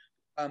 So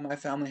my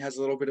family has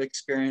a little bit of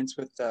experience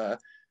with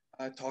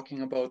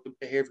talking about the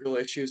behavioral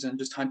issues and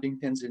just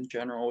Huntington's in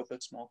general with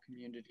a small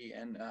community.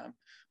 And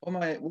what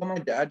my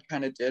dad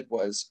kind of did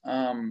was,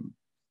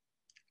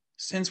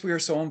 since we were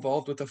so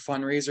involved with a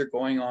fundraiser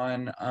going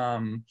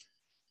on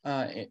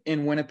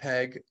in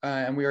Winnipeg,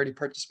 and we already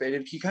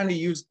participated, he kind of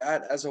used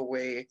that as a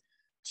way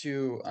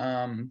to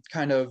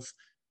kind of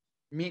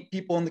meet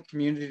people in the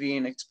community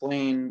and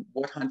explain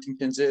what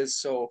Huntington's is.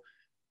 So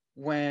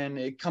when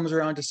it comes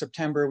around to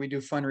September, we do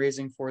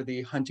fundraising for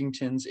the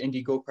Huntington's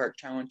Indie Go-Kart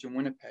Challenge in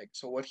Winnipeg.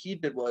 So what he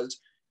did was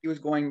he was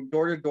going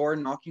door to door,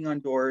 knocking on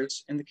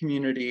doors in the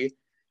community,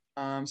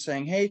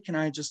 saying, hey, can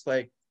I just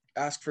like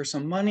ask for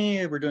some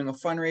money? We're doing a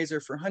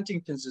fundraiser for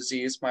Huntington's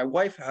disease. My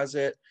wife has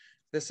it.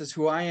 This is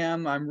who I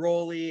am. I'm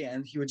Rolly.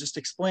 And he would just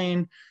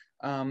explain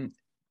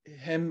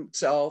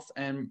himself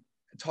and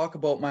talk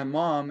about my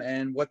mom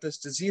and what this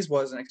disease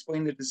was and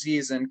explain the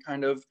disease and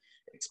kind of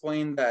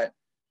explain that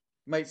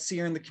might see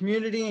her in the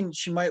community and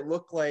she might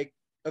look like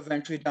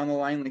eventually down the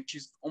line like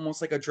she's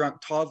almost like a drunk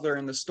toddler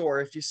in the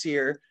store. If you see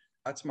her,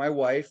 that's my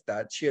wife,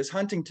 that she has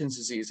Huntington's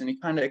disease. And he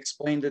kind of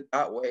explained it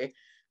that way.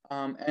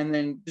 And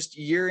then just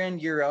year in,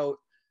 year out,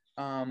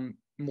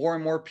 more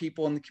and more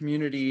people in the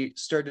community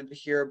started to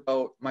hear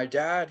about my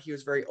dad. He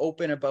was very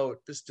open about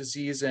this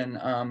disease and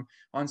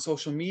on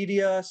social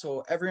media.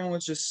 So everyone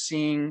was just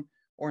seeing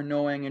or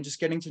knowing and just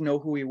getting to know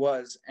who he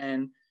was.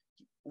 And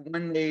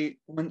when they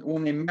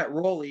met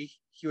Rolly,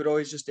 he would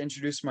always just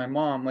introduce my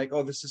mom, like,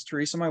 oh, this is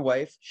Teresa, my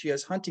wife. She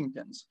has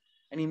Huntington's.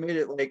 And he made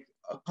it like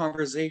a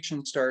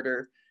conversation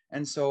starter.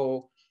 And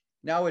so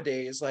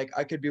nowadays, like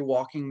I could be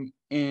walking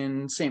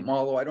in St.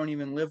 Malo. I don't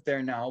even live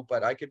there now,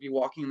 but I could be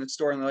walking in the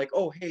store and they're like,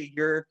 oh, hey,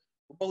 you're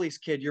Rolly's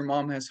kid. Your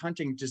mom has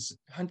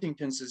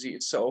Huntington's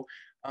disease. So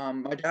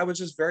my dad was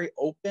just very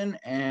open,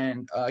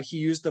 and he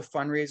used the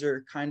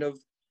fundraiser kind of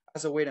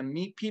as a way to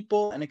meet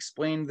people and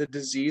explain the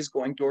disease,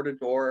 going door to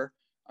door,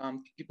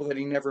 people that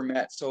he never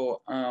met.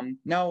 So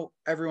now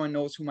everyone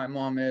knows who my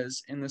mom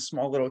is in this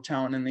small little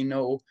town, and they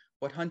know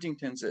what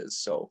Huntington's is.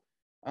 So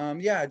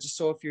yeah, just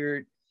so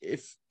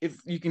if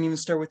you can even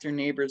start with your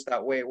neighbors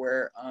that way,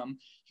 where you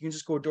can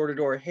just go door to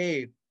door.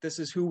 Hey, this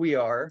is who we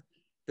are.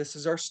 This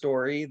is our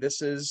story.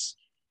 This is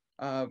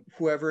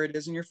whoever it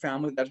is in your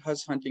family that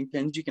has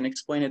Huntington's. You can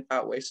explain it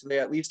that way, so they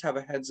at least have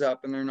a heads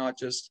up, and they're not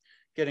just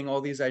getting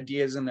all these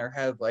ideas in their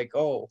head like,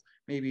 oh,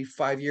 maybe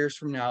 5 years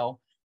from now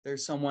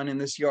there's someone in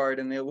this yard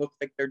and they look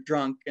like they're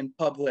drunk in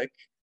public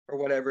or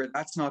whatever.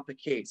 That's not the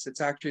case.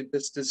 It's actually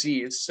this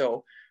disease.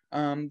 So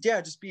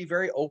yeah, just be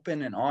very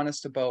open and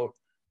honest about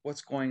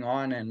what's going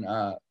on, and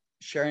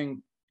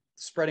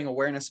spreading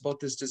awareness about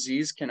this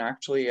disease can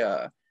actually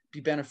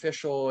be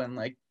beneficial and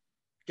like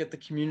get the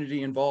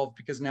community involved,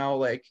 because now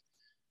like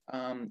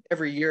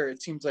every year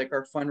it seems like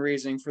our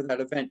fundraising for that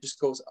event just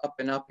goes up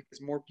and up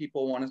because more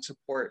people want to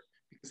support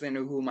because they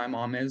know who my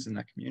mom is in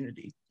that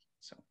community.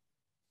 So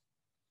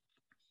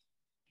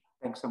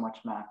thanks so much,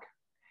 Mac.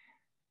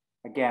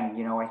 Again,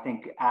 you know, I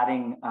think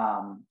adding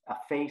a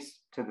face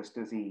to this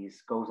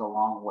disease goes a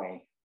long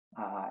way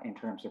in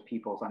terms of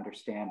people's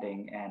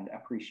understanding and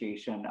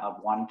appreciation of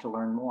wanting to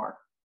learn more,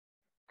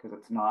 because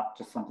it's not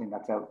just something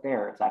that's out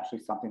there, it's actually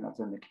something that's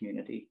in the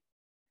community.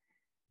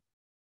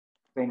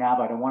 Zainab,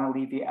 I don't want to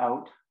leave you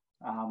out,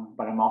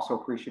 but I'm also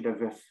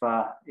appreciative if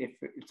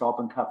it's all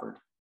been covered.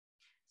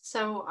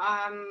 So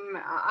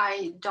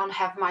I don't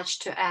have much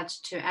to add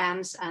to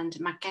Anne's and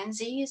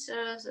Mackenzie's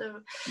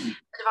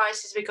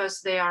advices,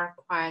 because they are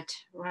quite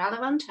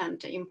relevant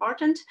and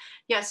important.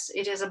 Yes,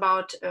 it is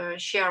about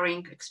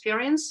sharing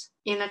experience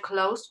in a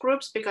closed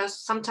groups, because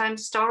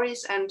sometimes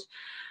stories and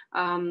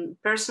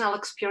personal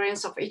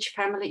experience of each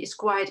family is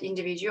quite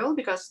individual,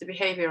 because the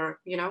behavior,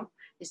 you know,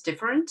 is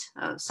different.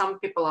 Some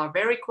people are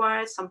very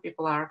quiet, some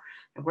people are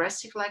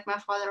aggressive, like my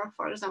father,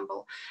 for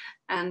example.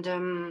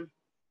 And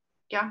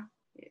yeah,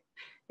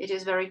 it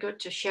is very good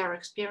to share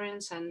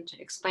experience and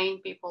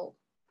explain people.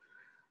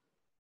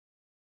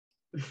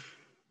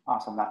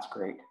 Awesome, that's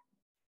great.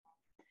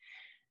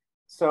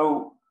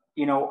 So,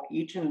 you know,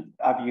 each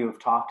of you have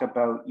talked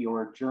about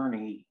your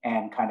journey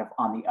and kind of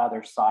on the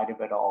other side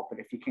of it all, but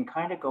if you can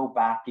kind of go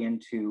back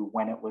into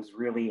when it was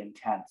really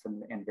intense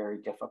and very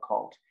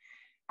difficult,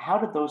 how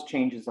did those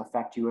changes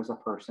affect you as a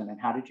person,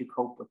 and how did you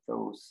cope with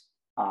those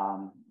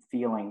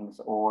feelings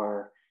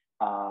or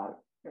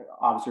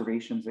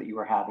observations that you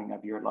were having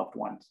of your loved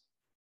ones?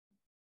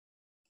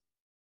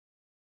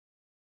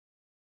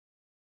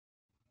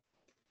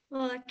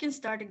 Well, I can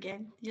start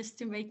again just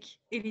to make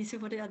it easy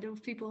for the other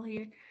people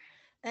here.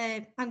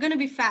 I'm going to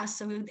be fast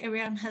so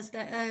everyone has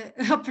the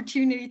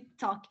opportunity to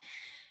talk.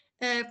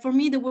 For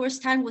me, the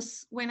worst time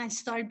was when I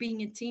started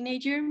being a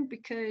teenager,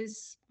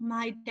 because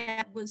my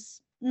dad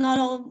was not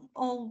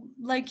all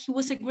like, he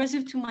was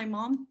aggressive to my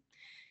mom.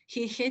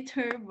 He hit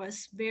her,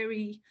 was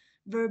very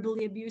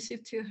verbally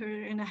abusive to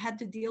her, and I had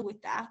to deal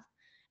with that.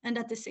 And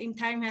at the same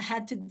time, I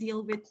had to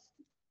deal with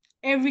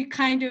every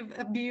kind of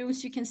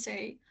abuse you can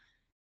say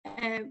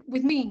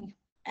with me.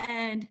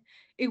 And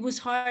it was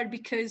hard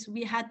because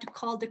we had to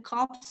call the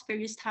cops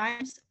various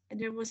times. And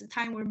there was a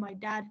time where my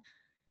dad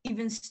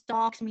even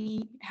stalked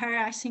me,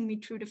 harassing me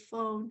through the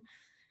phone,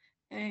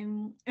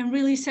 and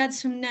really said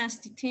some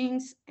nasty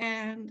things.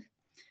 And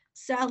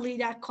sadly,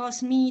 that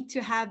caused me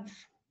to have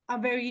a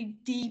very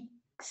deep,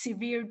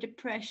 severe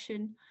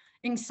depression,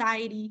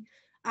 anxiety.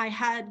 I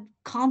have,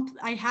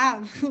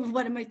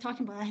 what am I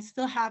talking about? I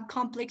still have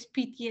complex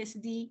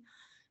PTSD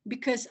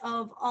because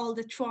of all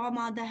the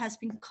trauma that has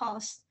been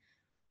caused,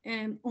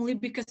 and only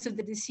because of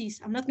the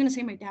disease. I'm not going to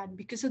say my dad,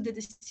 because of the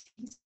disease.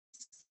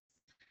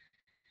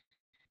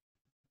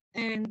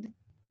 And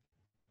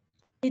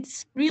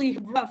it's really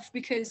rough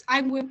because I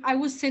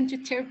was sent to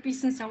therapy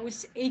since I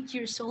was 8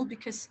 years old,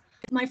 because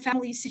my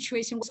family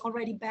situation was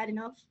already bad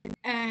enough.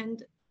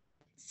 And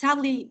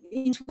sadly,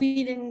 in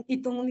Sweden,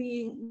 it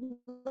only,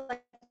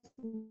 like,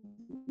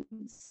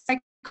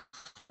 psychologists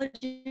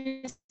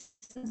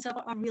and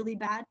stuff are really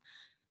bad.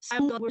 So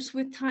I'm got worse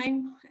with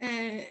time,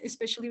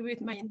 especially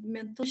with my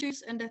mental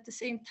issues, and at the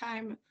same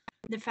time,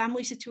 the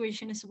family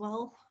situation as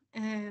well.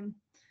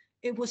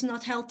 It was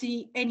not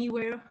healthy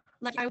anywhere.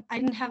 Like, I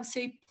didn't have a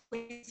safe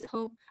place at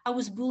home. I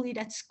was bullied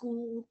at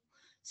school.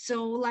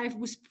 So life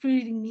was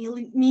pretty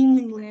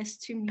meaningless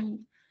to me.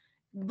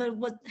 But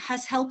what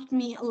has helped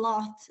me a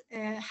lot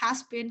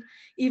has been,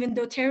 even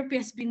though therapy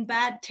has been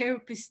bad,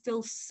 therapy is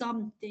still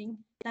something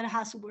that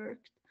has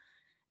worked.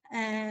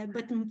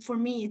 But for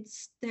me,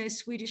 it's the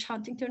Swedish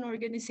Huntington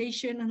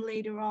organization, and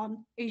later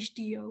on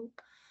HDYO,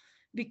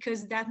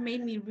 because that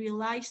made me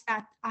realize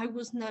that I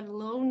was not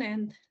alone.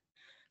 And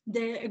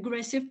the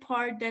aggressive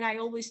part that I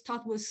always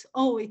thought was,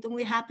 oh, it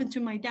only happened to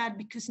my dad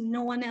because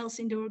no one else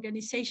in the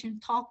organization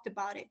talked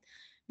about it.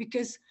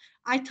 Because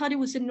I thought it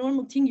was a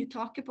normal thing you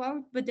talk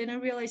about, but then I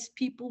realized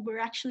people were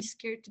actually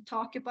scared to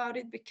talk about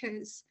it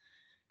because,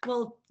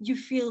 well, you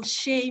feel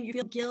shame, you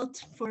feel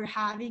guilt for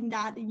having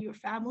that in your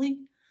family.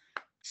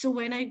 So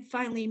when I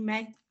finally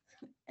met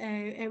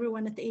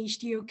everyone at the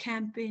HDYO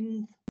camp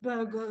in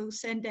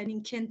Burgos and then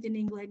in Kent in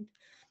England,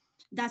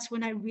 that's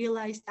when I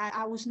realized that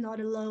I was not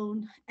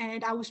alone,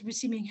 and I was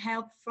receiving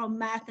help from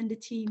Matt and the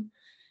team.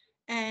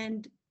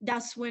 And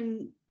that's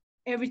when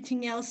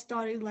everything else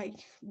started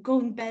like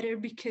going better,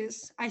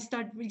 because I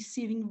started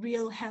receiving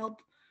real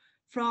help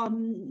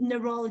from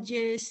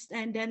neurologists,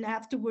 and then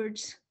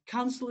afterwards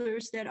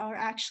counselors that are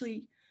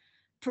actually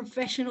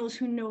professionals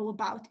who know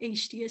about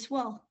HD as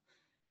well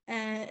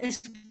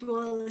as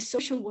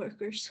social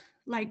workers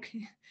like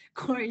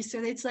Corey.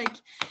 So it's like,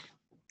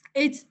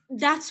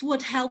 that's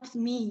what helped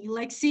me,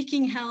 like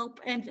seeking help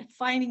and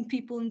finding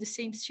people in the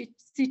same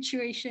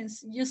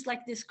situations, just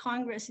like this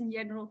Congress in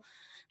general.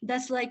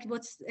 That's like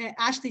what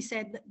Ashley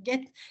said,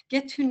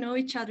 get to know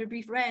each other,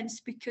 be friends,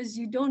 because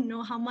you don't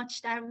know how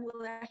much that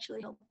will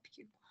actually help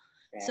you.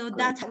 Yeah, so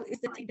that is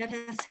the thing that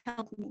has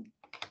helped me.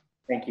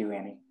 Thank you,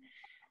 Annie.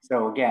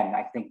 So again,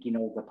 I think, you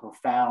know, the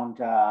profound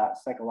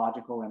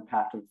psychological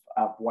impact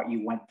of what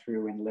you went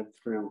through and lived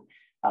through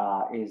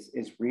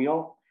is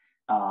real.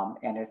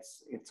 And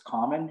it's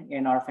common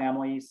in our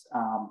families,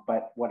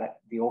 but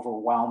the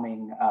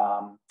overwhelming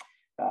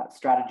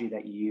strategy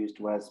that you used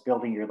was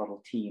building your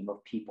little team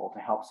of people to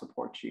help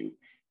support you,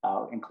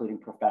 including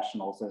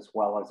professionals as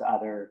well as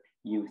other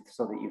youth,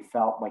 so that you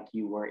felt like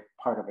you were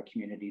part of a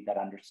community that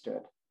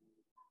understood.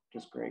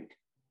 Just great.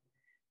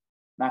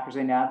 Makar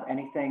Zainab,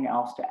 anything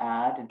else to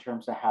add in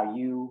terms of how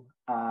you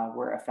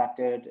were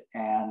affected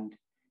and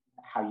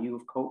how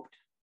you've coped?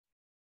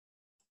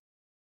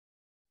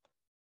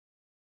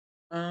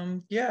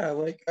 Yeah,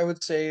 like I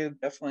would say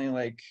definitely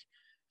like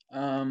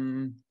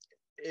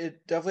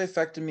it definitely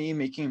affected me,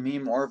 making me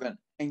more of an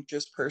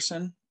anxious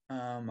person.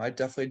 I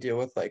definitely deal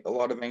with like a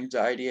lot of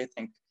anxiety. I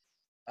think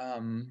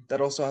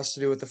that also has to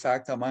do with the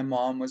fact that my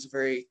mom was a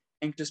very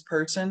anxious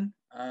person.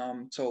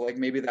 So like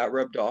maybe that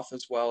rubbed off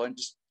as well. And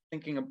just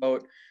thinking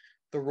about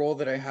the role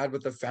that I had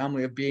with the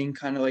family of being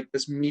kind of like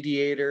this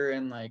mediator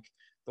and like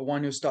the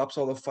one who stops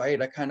all the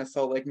fight. I kind of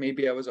felt like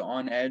maybe I was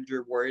on edge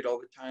or worried all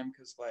the time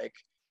because like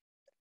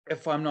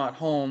if I'm not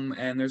home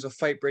and there's a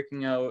fight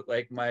breaking out,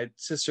 like my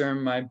sister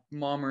and my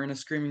mom are in a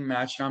screaming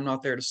match and I'm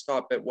not there to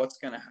stop it, what's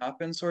going to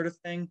happen sort of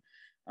thing.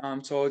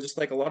 So just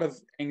like a lot of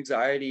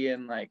anxiety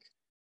and like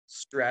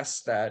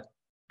stress that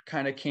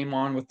kind of came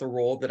on with the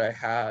role that I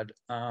had.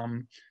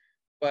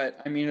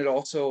 But I mean, it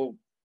also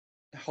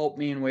helped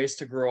me in ways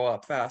to grow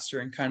up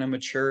faster and kind of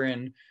mature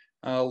and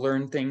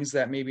learn things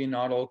that maybe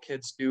not all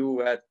kids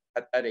do at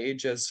that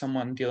age as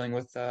someone dealing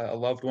with a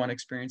loved one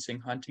experiencing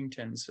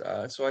Huntington's.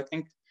 So I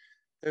think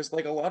there's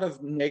like a lot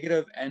of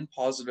negative and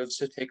positives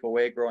to take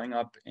away growing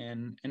up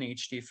in an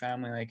HD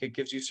family. Like it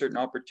gives you certain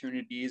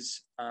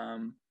opportunities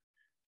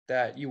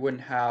that you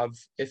wouldn't have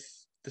if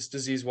this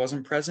disease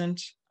wasn't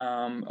present.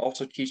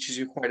 Also teaches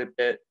you quite a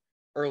bit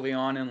early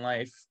on in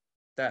life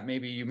that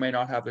maybe you may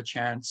not have a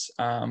chance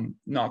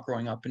not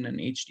growing up in an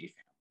HD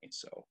family.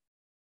 So.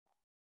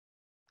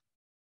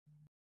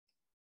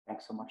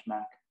 Thanks so much,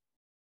 Mac.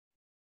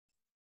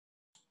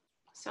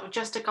 So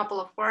just a couple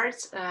of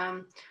words.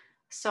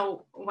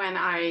 So when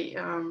I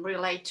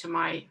relate to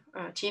my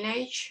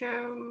teenage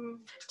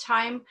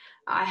time,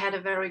 I had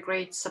a very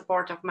great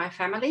support of my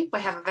family.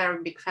 We have a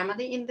very big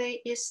family in the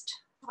East.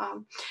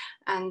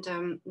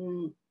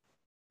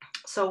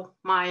 So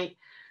my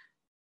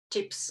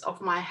tips of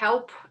my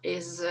help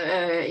is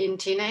in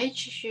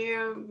teenage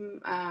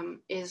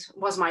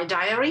was my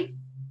diary,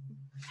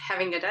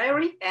 having a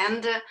diary,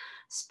 and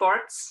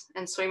sports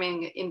and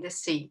swimming in the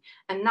sea.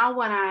 And now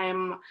when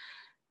I'm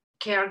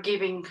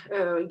giving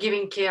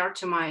care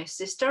to my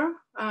sister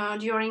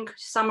during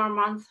summer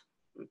month,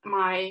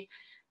 my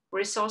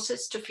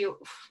resources to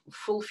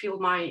fulfill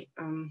my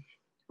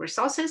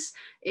resources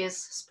is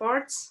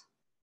sports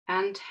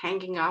and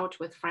hanging out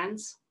with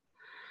friends.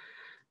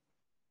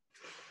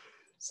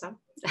 So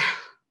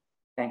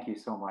thank you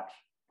so much.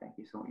 Thank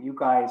you so much. You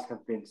guys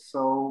have been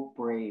so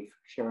brave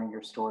sharing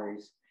your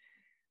stories.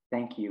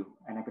 Thank you.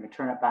 And I'm going to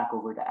turn it back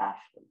over to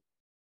Ashley.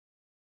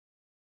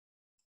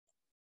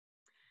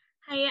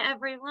 Hi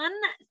everyone,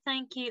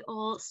 thank you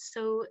all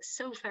so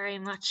very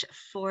much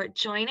for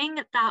joining.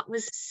 That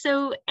was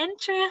so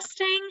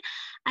interesting.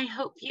 I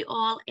hope you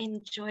all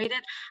enjoyed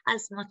it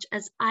as much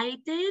as I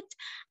did.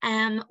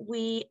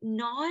 We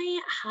now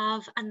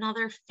have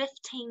another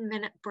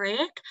 15-minute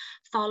break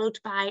followed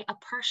by a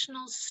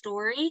personal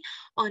story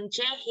on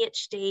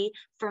JHD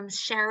from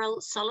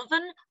Cheryl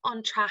Sullivan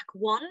on track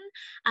 1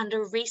 and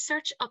a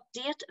research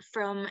update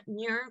from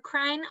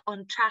Neurocrine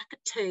on track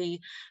 2.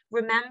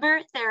 Remember,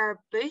 there are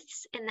booths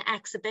in the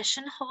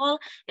exhibition hall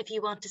if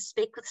you want to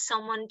speak with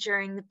someone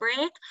during the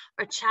break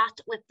or chat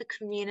with the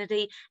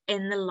community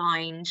in the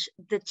lounge.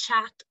 The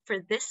chat for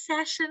this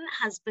session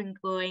has been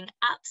going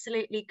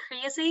absolutely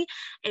crazy.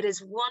 It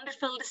is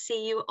wonderful to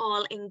see you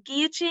all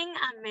engaging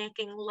and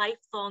making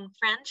lifelong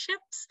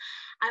friendships.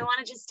 I want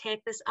to just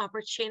take this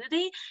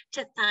opportunity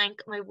to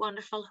thank my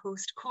wonderful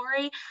host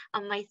Corey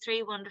and my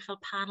 3 wonderful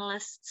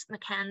panelists,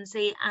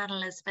 Mackenzie, Anne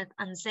Elizabeth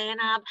and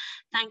Zainab.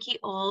 Thank you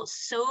all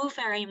so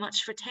very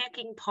much for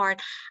taking part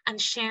and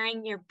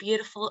sharing your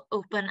beautiful,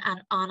 open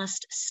and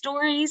honest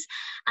stories.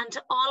 And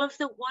to all of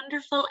the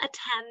wonderful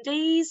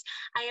attendees,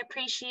 I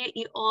appreciate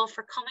you all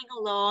for coming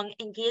along,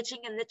 engaging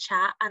in the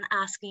chat and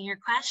asking your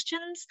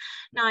questions.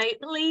 Now,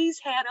 please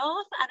head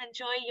off and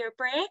enjoy your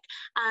break.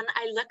 And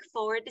I look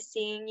forward to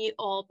seeing you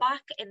all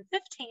back in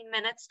 15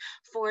 minutes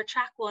for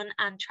track 1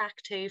 and track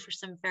 2 for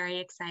some very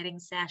exciting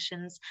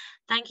sessions.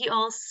 Thank you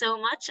all so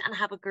much and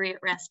have a great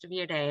rest of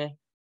your day.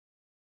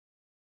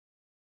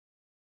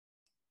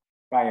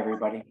 Bye,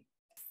 everybody.